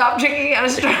 Y'all stop drinking out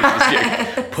of straw.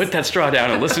 Put that straw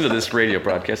down and listen to this radio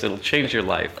broadcast. It'll change your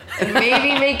life.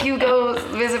 Maybe make you go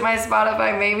visit my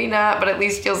Spotify, maybe not, but at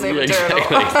least you'll save a turtle.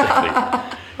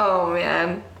 Exactly. Oh,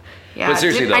 man. Yeah, But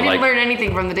seriously, though, I didn't learn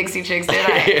anything from the Dixie Chicks, did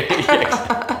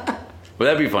I? Well,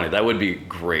 that'd be funny. That would be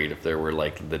great if there were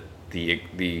like the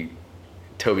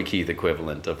Toby Keith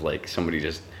equivalent of like somebody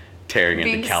just tearing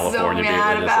into California. So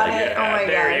mad about it. Oh my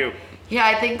dare God. you. Yeah,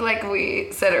 I think like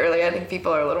we said earlier, I think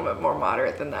people are a little bit more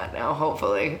moderate than that now,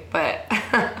 hopefully. But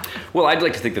well, I'd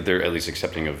like to think that they're at least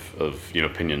accepting of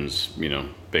opinions,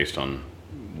 based on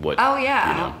what. Oh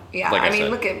yeah, yeah. Like I mean,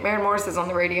 said. look at Maren Morris is on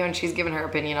the radio and she's giving her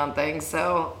opinion on things,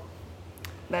 so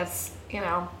that's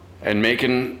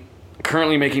And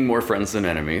currently making more friends than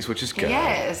enemies, which is good.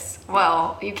 Yes.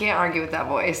 Well, you can't argue with that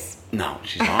voice. No,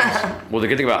 she's awesome. Well, the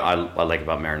good thing I like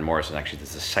about Maren Morris, and actually this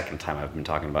is the second time I've been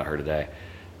talking about her today,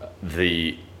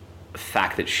 the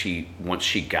fact that once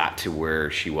she got to where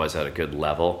she was at a good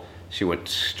level, she went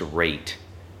straight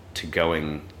to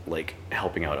going like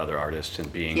helping out other artists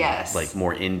and being like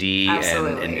more indie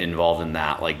and involved in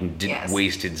that. Like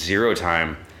wasted zero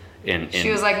time in.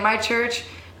 She was like, my church.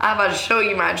 I'm about to show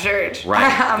you my church. Right.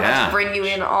 I'm about to bring you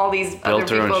in all these other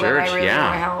people that I really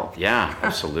want to help. Yeah,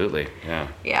 absolutely. Yeah.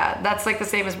 Yeah, that's like the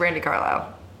same as Brandi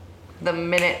Carlile. The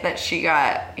minute that she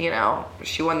got,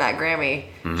 she won that Grammy,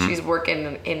 she's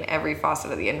working in every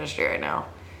facet of the industry right now.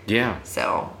 Yeah.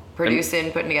 So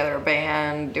producing, putting together a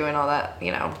band, doing all that,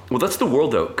 Well, that's the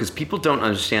world though, because people don't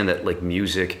understand that like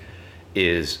music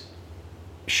is,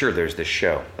 sure, there's this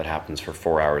show that happens for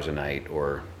 4 hours a night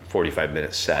or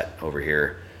 45-minute set over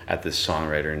here at this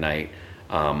songwriter night,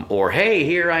 or hey,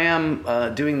 here I am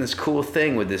doing this cool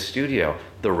thing with this studio.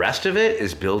 The rest of it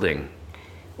is building.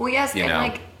 Well, yes,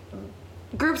 like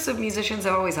groups of musicians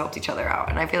have always helped each other out,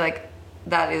 and I feel like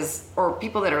that is, or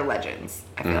people that are legends,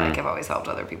 I feel like have always helped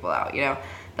other people out.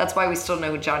 That's why we still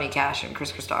know Johnny Cash and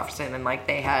Chris Christopherson, and like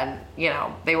they had,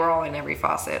 they were all in every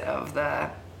facet of the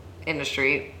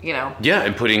industry, Yeah,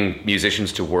 and putting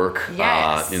musicians to work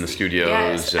in the studios.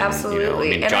 Yes, and,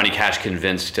 absolutely. Johnny Cash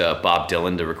convinced Bob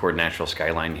Dylan to record Nashville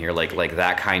Skyline here, like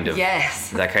that kind of. Yes.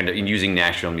 That kind of using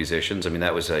Nashville musicians. I mean,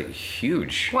 that was a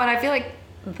huge. Well, and I feel like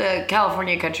the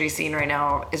California country scene right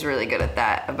now is really good at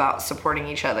that, about supporting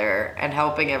each other and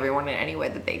helping everyone in any way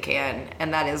that they can.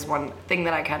 And that is one thing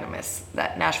that I kind of miss.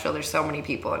 That Nashville, there's so many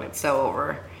people and it's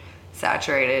so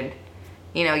oversaturated.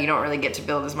 You don't really get to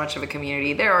build as much of a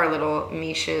community. There are little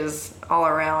niches all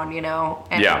around,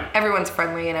 and everyone's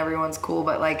friendly and everyone's cool,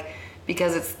 but like,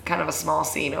 because it's kind of a small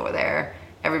scene over there,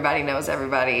 everybody knows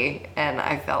everybody, and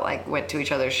I felt like went to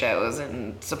each other's shows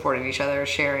and supported each other,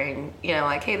 sharing,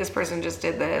 like, hey, this person just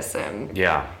did this, and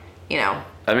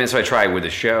I mean, so I try with the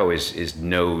show is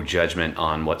no judgment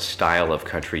on what style of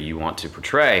country you want to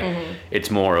portray.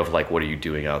 It's more of like, what are you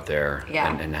doing out there,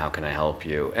 and how can I help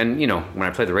you? And when I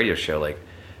play the radio show, like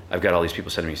I've got all these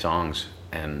people sending me songs,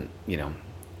 and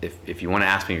if you want to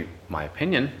ask me my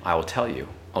opinion, I will tell you.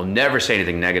 I'll never say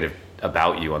anything negative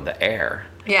about you on the air.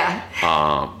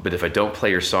 Yeah. But if I don't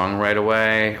play your song right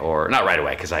away, or not right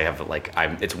away, because I have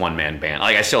it's one man band.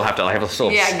 Like I still have to. I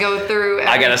go through.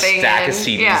 I got a stack of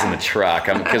CDs yeah. in the truck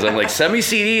because I'm like, send me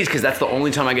CDs, because that's the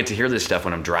only time I get to hear this stuff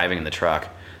when I'm driving in the truck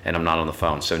and I'm not on the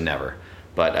phone. So never.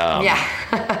 But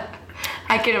yeah.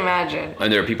 I can imagine.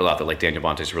 And there are people out there like Daniel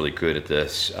Bonte's really good at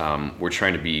this. We're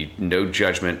trying to be no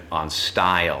judgment on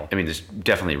style. I mean, there's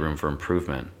definitely room for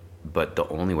improvement, but the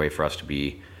only way for us to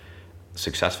be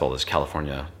successful as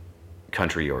California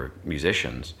country or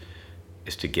musicians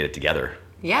is to get it together.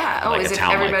 Yeah. Like as a if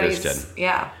town everybody's, like this did.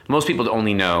 Yeah. Most people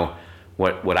only know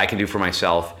what I can do for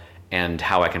myself and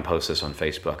how I can post this on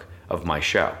Facebook of my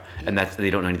show. And they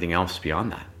don't know anything else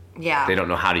beyond that. Yeah. They don't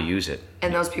know how to use it.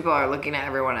 And those people are looking at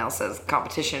everyone else as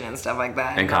competition and stuff like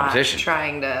that. And competition. Not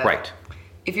trying to. Right.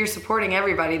 If you're supporting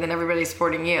everybody, then everybody's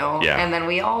supporting you. Yeah. And then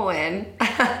we all win.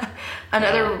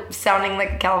 Another sounding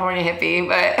like a California hippie,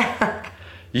 but.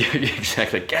 Yeah,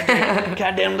 exactly.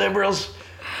 Goddamn liberals.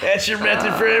 That's your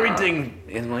method for everything.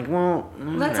 And I'm like, well,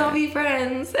 let's all be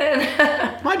friends.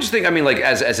 I just think, like,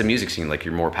 as a music scene, like,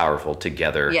 you're more powerful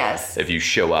together. Yes. If you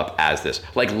show up as this.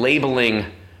 Like, labeling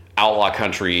outlaw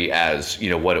country as,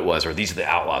 what it was, or these are the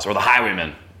outlaws, or the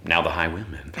highwaymen. Now the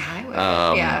highwaymen. The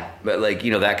highwaymen, yeah. But, like,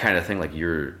 that kind of thing, like,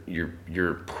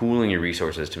 you're pooling your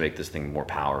resources to make this thing more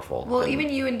powerful. Well, even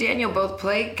you and Daniel both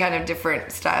play kind of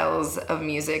different styles of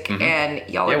music, Mm-hmm. and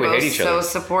y'all are both so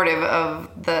supportive of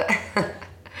the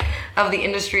of the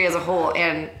industry as a whole,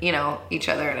 and each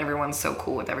other, and everyone's so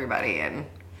cool with everybody, and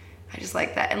I just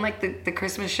like that. And like the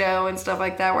Christmas show and stuff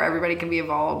like that, where everybody can be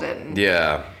involved, and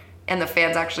and the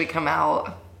fans actually come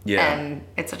out. Yeah. And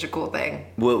it's such a cool thing.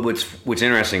 Well, what's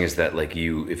interesting is that, like,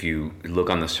 if you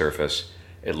look on the surface,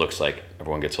 it looks like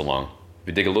everyone gets along. If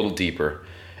you dig a little deeper,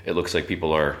 it looks like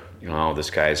people are,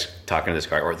 this guy's talking to this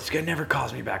guy, or this guy never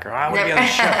calls me back, or I want to be on the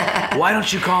show. Why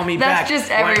don't you call me back? That's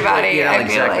just everybody. I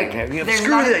feel like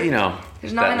screw that,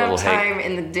 There's not enough time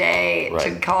in the day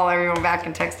to call everyone back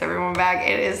and text everyone back.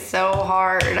 It is so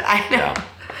hard. I know. Yeah.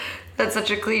 That's such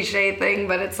a cliche thing,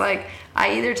 but it's like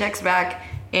I either text back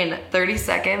in 30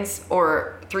 seconds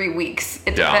or 3 weeks.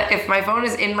 If my phone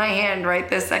is in my hand right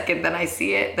this second, then I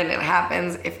see it, then it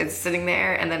happens. If it's sitting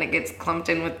there and then it gets clumped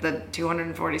in with the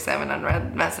 247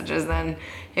 unread messages, then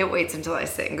it waits until I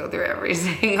sit and go through every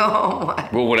single one.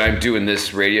 Well, when I'm doing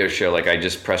this radio show, like, I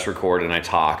just press record and I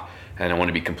talk, and I want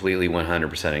to be completely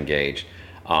 100% engaged.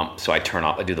 So I turn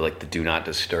off, I do the do not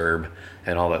disturb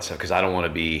and all that stuff, because I don't want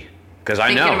to be... Because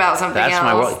I know about something that's else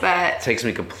my world. that takes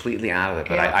me completely out of it.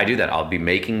 But I do that. I'll be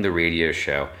making the radio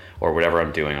show or whatever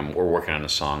I'm doing. We're working on a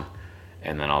song,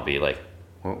 and then I'll be like,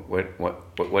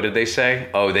 "What did they say?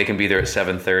 Oh, they can be there at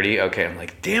 7:30. Okay." I'm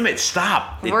like, "Damn it,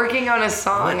 stop!" Working on a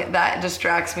song that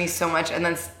distracts me so much, and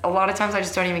then a lot of times I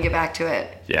just don't even get back to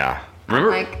it. Yeah.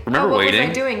 Remember what waiting? What was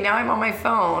I doing? Now I'm on my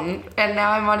phone, and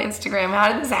now I'm on Instagram.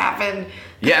 How did this happen?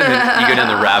 Yeah, and then you go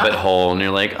down the rabbit hole, and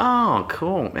you're like, oh,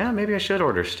 cool. Yeah, maybe I should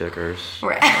order stickers.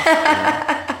 Right.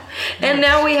 And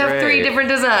now we have 3 different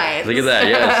designs. Look at that,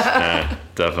 yes.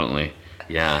 Definitely.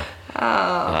 Yeah.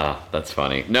 Oh, that's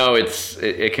funny. No,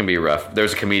 it can be rough.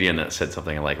 There's a comedian that said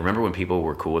something like, remember when people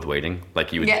were cool with waiting?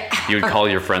 Like, you would call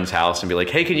your friend's house and be like,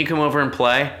 hey, can you come over and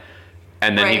play?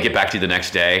 And then he'd get back to you the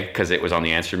next day because it was on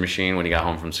the answer machine when he got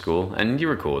home from school. And you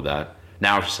were cool with that.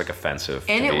 Now it's just like offensive.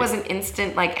 And it wasn't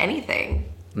instant like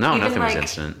anything. No, nothing was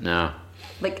instant. No.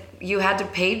 Like, you had to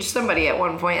page somebody at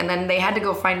one point, and then they had to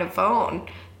go find a phone.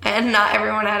 And not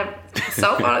everyone had a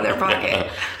cell phone in their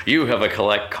pocket. You have a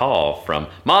collect call from,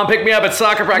 Mom, pick me up at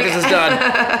soccer practice is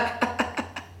done.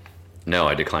 No,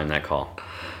 I declined that call.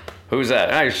 Who's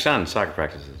that? Oh, your son, soccer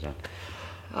practice is done.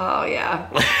 Oh, yeah.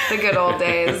 The good old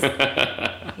days.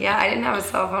 Yeah, I didn't have a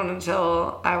cell phone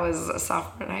until I was a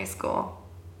sophomore in high school.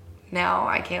 Now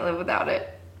I can't live without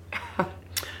it.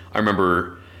 I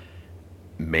remember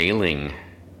mailing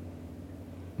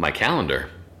my calendar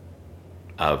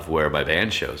of where my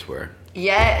band shows were.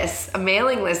 Yes, a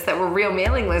mailing list that were real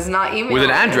mailing lists, not email with an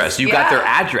lists. address. You got their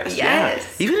address.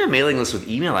 Yes. Yeah. Even a mailing list with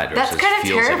email addresses That's kind of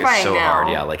feels terrifying like it's so now. hard.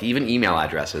 Yeah, like even email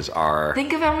addresses are...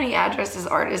 Think of how many addresses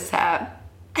artists have.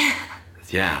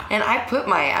 Yeah. And I put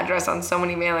my address on so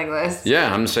many mailing lists.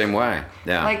 Yeah, I'm the same way.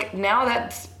 Yeah. Like, now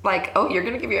that's like, oh, you're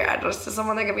going to give your address to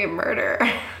someone that could be a murderer.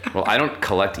 Well, I don't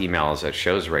collect emails at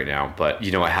shows right now, but,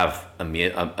 I have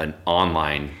an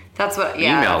online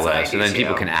email list, and then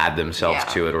people can add themselves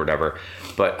to it or whatever.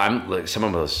 But I'm like, some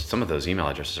of those email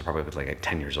addresses are probably like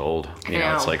 10 years old.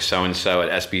 It's like so-and-so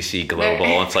at SBC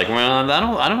Global. It's like, well,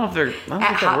 I don't know if they're... I don't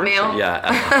at think Hotmail? Yeah.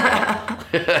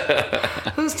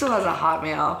 Who still has a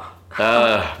Hotmail?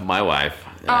 My wife.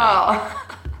 Yeah.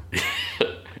 Oh.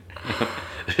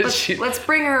 Let's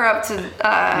bring her up to.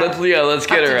 Let's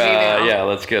get her.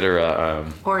 Let's get her.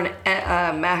 Or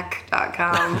an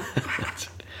Mac.com.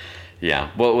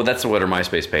 Yeah. Well, that's what her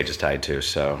MySpace page is tied to.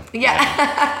 So.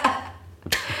 Yeah.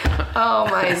 Oh,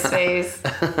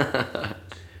 MySpace.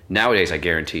 Nowadays, I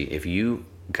guarantee, if you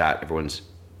got everyone's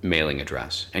mailing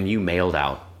address and you mailed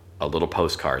out a little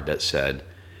postcard that said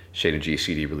SHEYNA G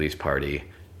CD release party,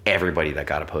 everybody that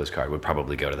got a postcard would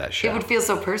probably go to that show. It would feel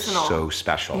so personal. So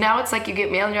special. Now it's like you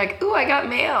get mail and you're like, ooh, I got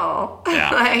mail.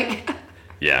 Yeah.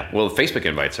 Yeah. Well, Facebook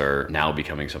invites are now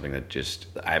becoming something that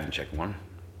I haven't checked one.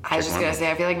 I was just going to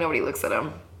say, I feel like nobody looks at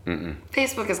them.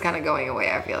 Facebook is kind of going away,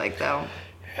 I feel like, though.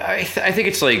 I think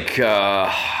it's like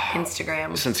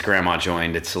Instagram. Since Grandma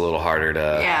joined, it's a little harder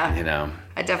to, you know.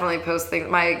 I definitely post things.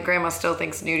 My grandma still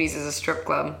thinks Nudies is a strip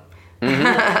club.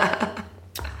 Have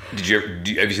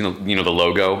you seen the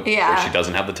logo? Yeah. Where she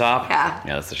doesn't have the top? Yeah.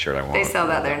 Yeah, that's the shirt I want. They sell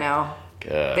that there now.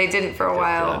 Good. They didn't for a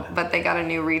while, but they got a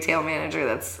new retail manager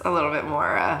that's a little bit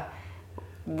more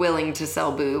willing to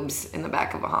sell boobs in the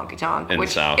back of a honky tonk. In the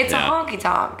South, it's a honky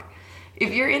tonk.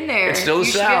 If you're in there, it's still the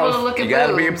you South. should be able to look at boobs. You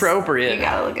gotta be appropriate. You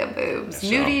gotta look at boobs. So,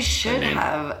 Nudies should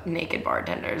have naked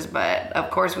bartenders, but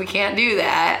of course we can't do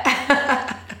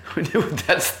that.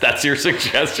 That's your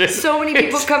suggestion? So many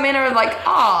people come in and are like,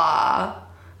 "Ah,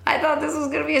 I thought this was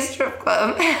gonna be a strip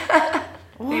club."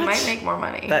 They might make more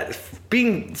money.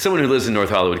 Being someone who lives in North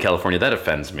Hollywood, California, that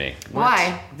offends me.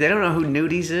 Why? They don't know who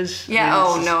Nudies is?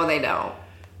 Yeah. No, they don't.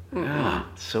 Yeah,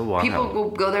 so wild. People will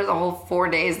go there the whole 4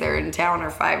 days they're in town or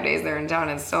 5 days they're in town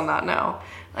and still not know.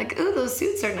 Like, ooh, those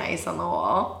suits are nice on the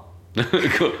wall.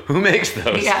 Who makes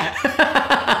those? Yeah.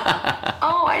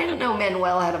 Oh, I didn't know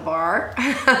Manuel had a bar.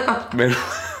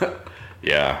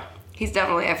 Yeah. He's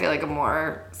definitely, I feel like, a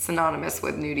more synonymous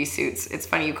with nudie suits. It's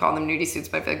funny you call them nudie suits,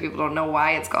 but I feel like people don't know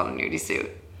why it's called a nudie suit.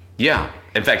 Yeah.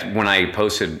 In fact, when I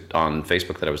posted on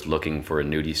Facebook that I was looking for a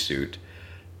nudie suit,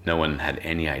 no one had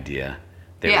any idea.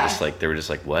 They were just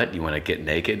like, what? You want to get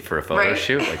naked for a photo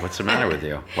shoot? Like, what's the matter with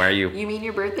you? Why are you? You mean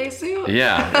your birthday suit?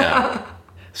 Yeah.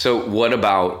 So what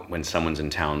about when someone's in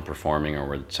town performing or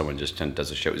when someone just does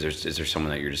a show? Is there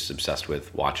someone that you're just obsessed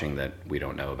with watching that we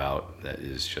don't know about that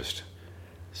is just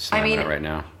slamming it right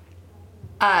now?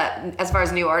 As far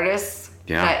as new artists?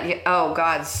 Yeah. Oh,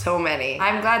 God, so many.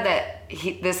 I'm glad that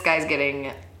this guy's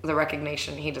getting the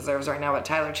recognition he deserves right now, but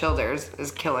Tyler Childers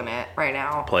is killing it right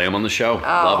now. Play him on the show.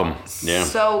 Love him. Yeah.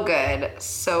 So good.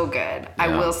 Yeah. I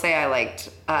will say I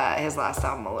liked his last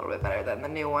album a little bit better than the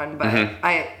new one, but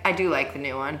I do like the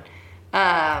new one.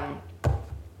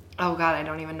 Oh God, I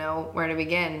don't even know where to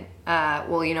begin.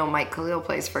 Well, Mike Khalil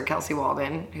plays for Kelsey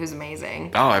Walden, who's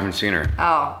amazing. Oh, I haven't seen her.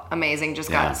 Oh, amazing.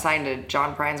 Just got signed to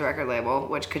John Prine's record label,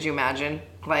 which could you imagine?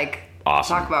 Like,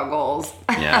 awesome. Talk about goals.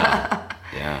 Yeah.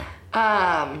 Yeah.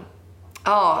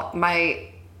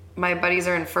 My buddies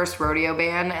are in First Rodeo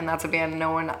Band, and that's a band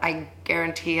no one, I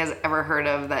guarantee, has ever heard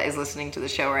of that is listening to the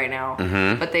show right now.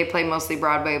 But they play mostly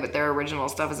Broadway, but their original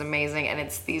stuff is amazing, and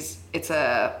it's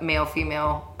a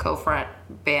male-female co-front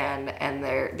band, and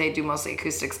they do mostly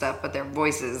acoustic stuff, but their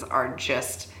voices are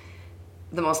just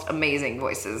the most amazing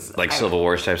voices. Like Civil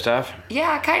Wars type stuff?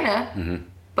 Yeah, kind of.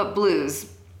 But blues.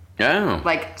 Oh.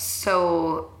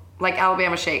 Like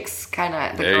Alabama Shakes, kind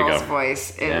of, the girl's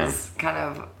voice is kind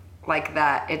of like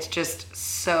that. It's just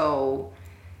so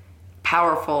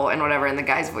powerful and whatever, and the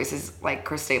guy's voice is like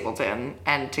Chris Stapleton,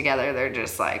 and together they're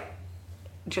just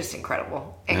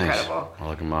incredible. Nice. I'll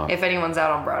look them up. If anyone's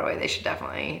out on Broadway, they should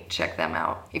definitely check them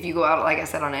out. If you go out, like I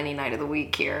said, on any night of the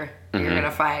week here, you're gonna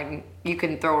find you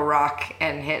can throw a rock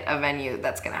and hit a venue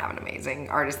that's gonna have an amazing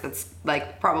artist that's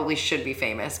like probably should be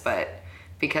famous, but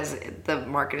because the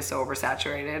market is so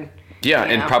oversaturated. Yeah,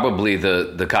 and probably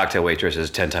the cocktail waitress is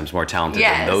 10 times more talented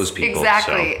than those people.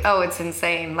 Exactly. So. Oh, it's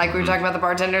insane. Like we were talking about the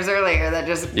bartenders earlier that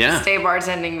just stay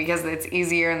bartending because it's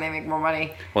easier and they make more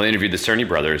money. Well, I interviewed the Cerny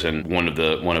brothers, and one of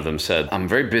them said, "I'm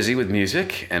very busy with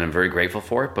music, and I'm very grateful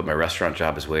for it, but my restaurant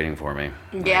job is waiting for me.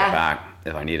 I'll get back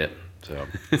if I need it." So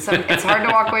it's hard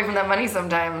to walk away from that money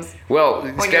sometimes. Well,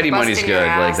 steady money's good,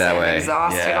 like that way.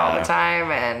 Exhausted all the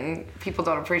time, and people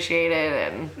don't appreciate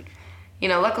it, and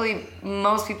luckily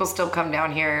most people still come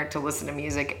down here to listen to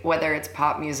music, whether it's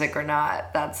pop music or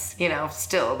not. That's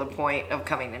still the point of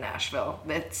coming to Nashville.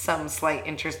 It's some slight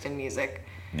interest in music.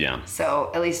 Yeah.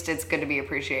 So at least it's good to be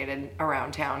appreciated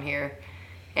around town here,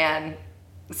 and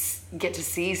get to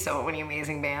see so many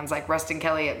amazing bands. Like Rustin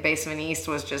Kelly at Basement East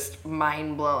was just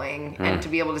mind-blowing, and to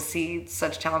be able to see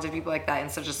such talented people like that in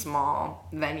such a small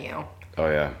venue. Oh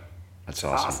yeah, that's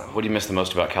awesome. What do you miss the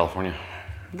most about California?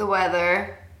 The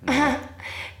weather.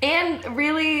 And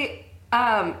really,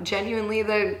 genuinely,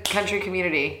 the country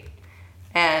community.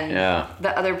 And Yeah.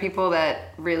 the other people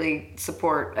that really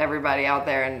support everybody out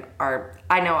there and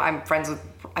I know I'm friends with,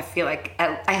 I feel like,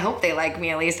 I hope they like me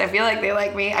at least. I feel like they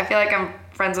like me. I feel like I'm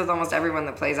friends with almost everyone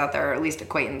that plays out there, or at least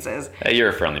acquaintances. Hey, you're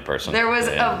a friendly person. There was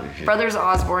a Brothers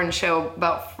Osborne show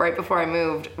about right before I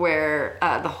moved where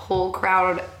the whole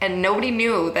crowd, and nobody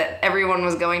knew that everyone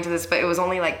was going to this, but it was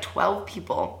only like 12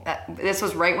 people. This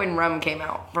was right when Rum came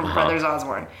out from Brothers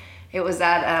Osborne. It was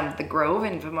at the Grove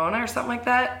in Pomona or something like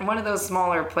that, one of those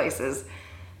smaller places.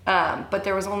 But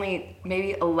there was only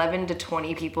maybe 11 to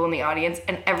 20 people in the audience,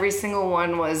 and every single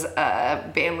one was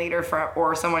a band leader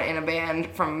or someone in a band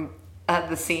from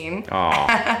the scene.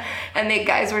 And the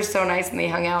guys were so nice, and they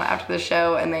hung out after the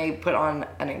show, and they put on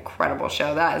an incredible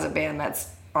show. That is a band that's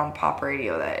on pop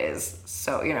radio that is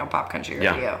so, pop country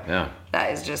radio. Yeah.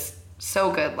 That is just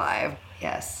so good live.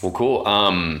 Yes. Well, cool.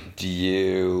 Do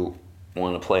you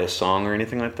want to play a song or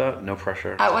anything like that? No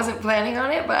pressure. I wasn't planning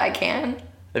on it, but I can.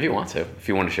 If you want to. If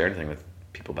you want to share anything with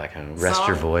people back home. Rest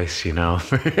your voice, I don't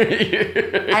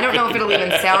know if it'll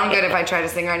even sound good if I try to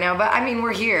sing right now, but I mean,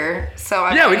 we're here, so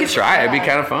Yeah, we could try. It'd be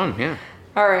kind of fun, yeah.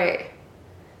 All right.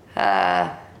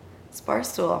 It's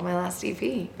Barstool, my last EP.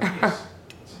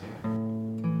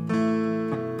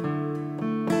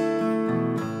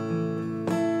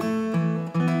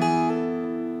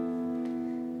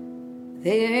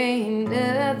 There ain't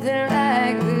nothing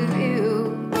like the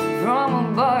view from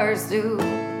a bar stool.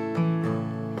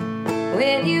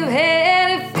 When you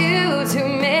had a few too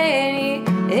many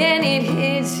and it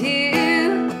hits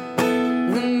you,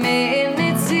 the man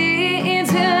that's sitting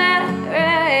to my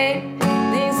right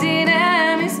thinks that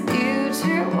I'm his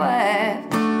future wife.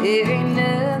 There ain't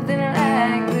nothing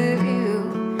like the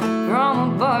view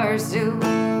from a bar stool.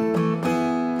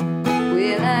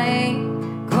 Well, I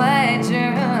ain't quite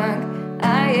drunk,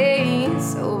 I ain't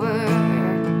sober.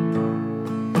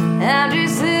 I'm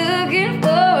just looking for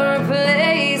a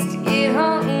place to get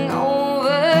hung over.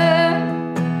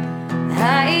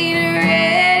 I ain't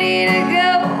ready to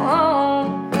go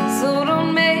home, so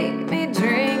don't make me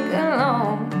drink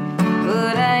alone.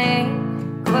 But I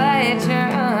ain't quite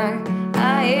drunk,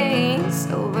 I ain't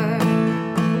sober.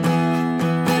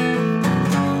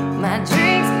 My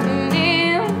drink's getting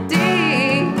empty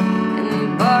and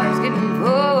the bar's getting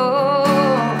full.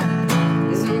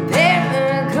 There's a bear in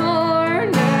the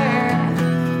corner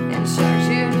and sharks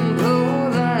shooting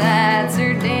pool. The lights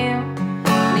are dim,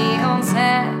 neon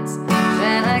signs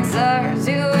shine like stars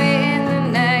do in the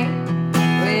night.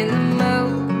 When the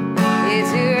moon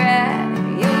is right,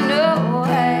 you know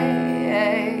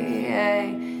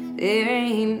there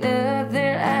ain't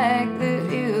nothing like the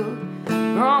view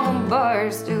from a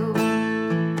bar stool.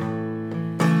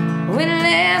 When the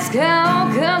last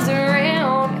call comes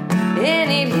around and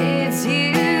it hits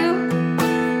you,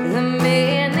 the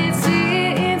man that's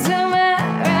sitting to my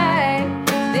right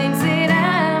thinks that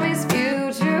I'm his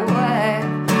future wife.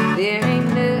 There ain't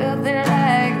nothing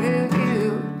like the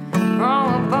view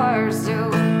from a bar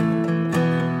stool.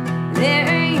 There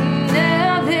ain't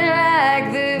nothing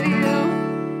like the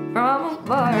view from a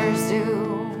bar stool.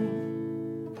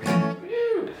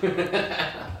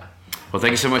 Well,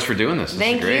 thank you so much for doing this.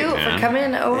 Thank you for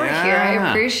coming over here. I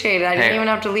appreciate it. I didn't even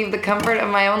have to leave the comfort of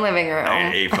my own living room.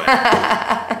 Hey,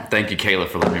 thank you, Kayla,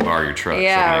 for letting me borrow your truck so I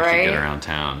Yeah, can actually right? get around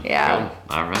town. Yeah. Cool.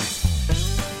 All right.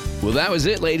 Well, that was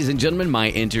it, ladies and gentlemen,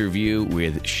 my interview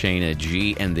with SHEYNA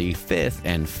G and the fifth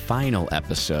and final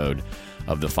episode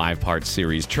of the 5-part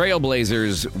series,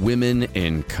 Trailblazers, Women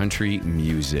in Country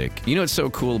Music. You know what's so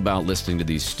cool about listening to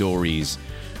these stories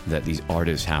that these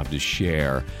artists have to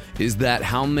share is that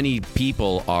how many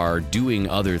people are doing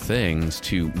other things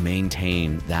to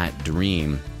maintain that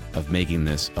dream of making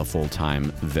this a full-time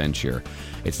venture.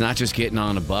 It's not just getting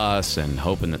on a bus and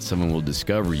hoping that someone will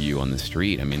discover you on the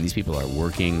street. I mean, these people are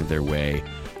working their way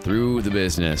through the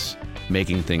business,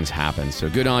 making things happen. So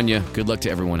good on you. Good luck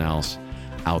to everyone else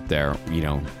out there.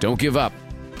 Don't give up.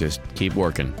 Just keep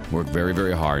working. Work very,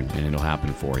 very hard, and it'll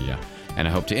happen for you. And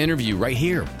I hope to interview right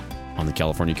here on the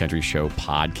California Country Show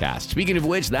podcast. Speaking of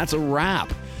which, that's a wrap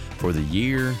for the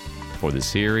year, for the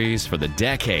series, for the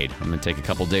decade. I'm going to take a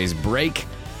couple days break,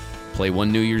 play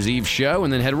one New Year's Eve show,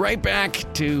 and then head right back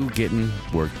to getting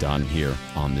work done here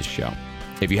on this show.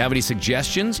 If you have any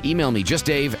suggestions, email me,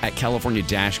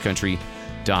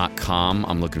 justdave@california-country.com.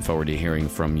 I'm looking forward to hearing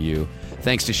from you.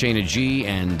 Thanks to SHEYNA G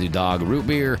and the Dog Root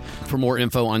Beer. For more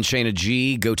info on SHEYNA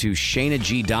G, go to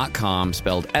SHEYNAG.com,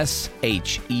 spelled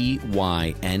SHEYNAGEE.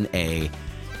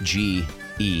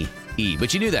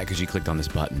 But you knew that because you clicked on this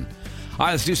button. All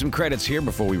right, let's do some credits here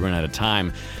before we run out of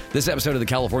time. This episode of the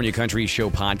California Country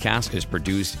Show podcast is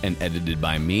produced and edited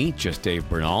by me, Just Dave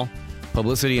Bernal.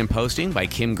 Publicity and posting by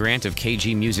Kim Grant of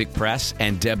KG Music Press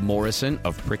and Deb Morrison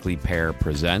of Prickly Pear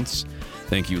Presents.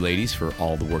 Thank you, ladies, for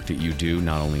all the work that you do,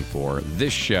 not only for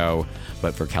this show,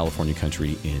 but for California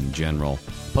country in general.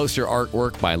 Poster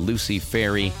artwork by Lucy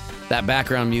Ferry. That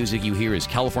background music you hear is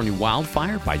California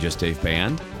Wildfire by Just Dave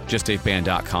Band.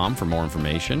 JustDaveBand.com for more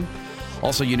information.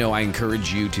 Also, I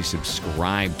encourage you to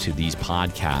subscribe to these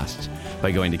podcasts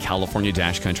by going to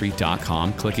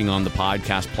california-country.com, clicking on the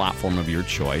podcast platform of your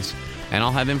choice, and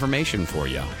I'll have information for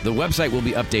you. The website will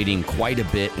be updating quite a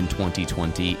bit in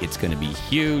 2020. It's going to be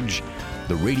huge.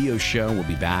 The radio show will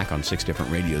be back on 6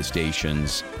 different radio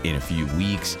stations in a few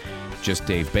weeks. Just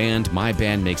Dave Band, my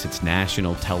band, makes its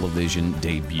national television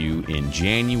debut in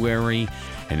January,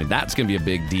 and that's going to be a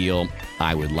big deal.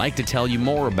 I would like to tell you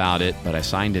more about it, but I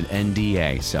signed an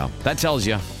NDA, so that tells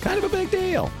you kind of a big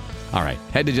deal. All right,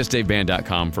 head to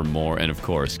justdaveband.com for more, and of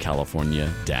course,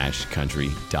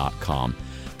 california-country.com.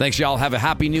 Thanks, y'all. Have a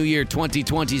happy new year.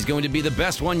 2020 is going to be the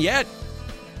best one yet.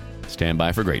 Stand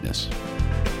by for greatness.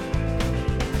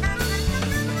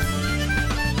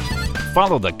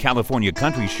 Follow the California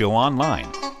Country Show online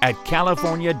at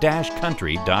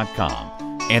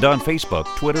california-country.com and on Facebook,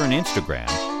 Twitter, and Instagram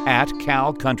at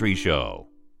Cal Country Show.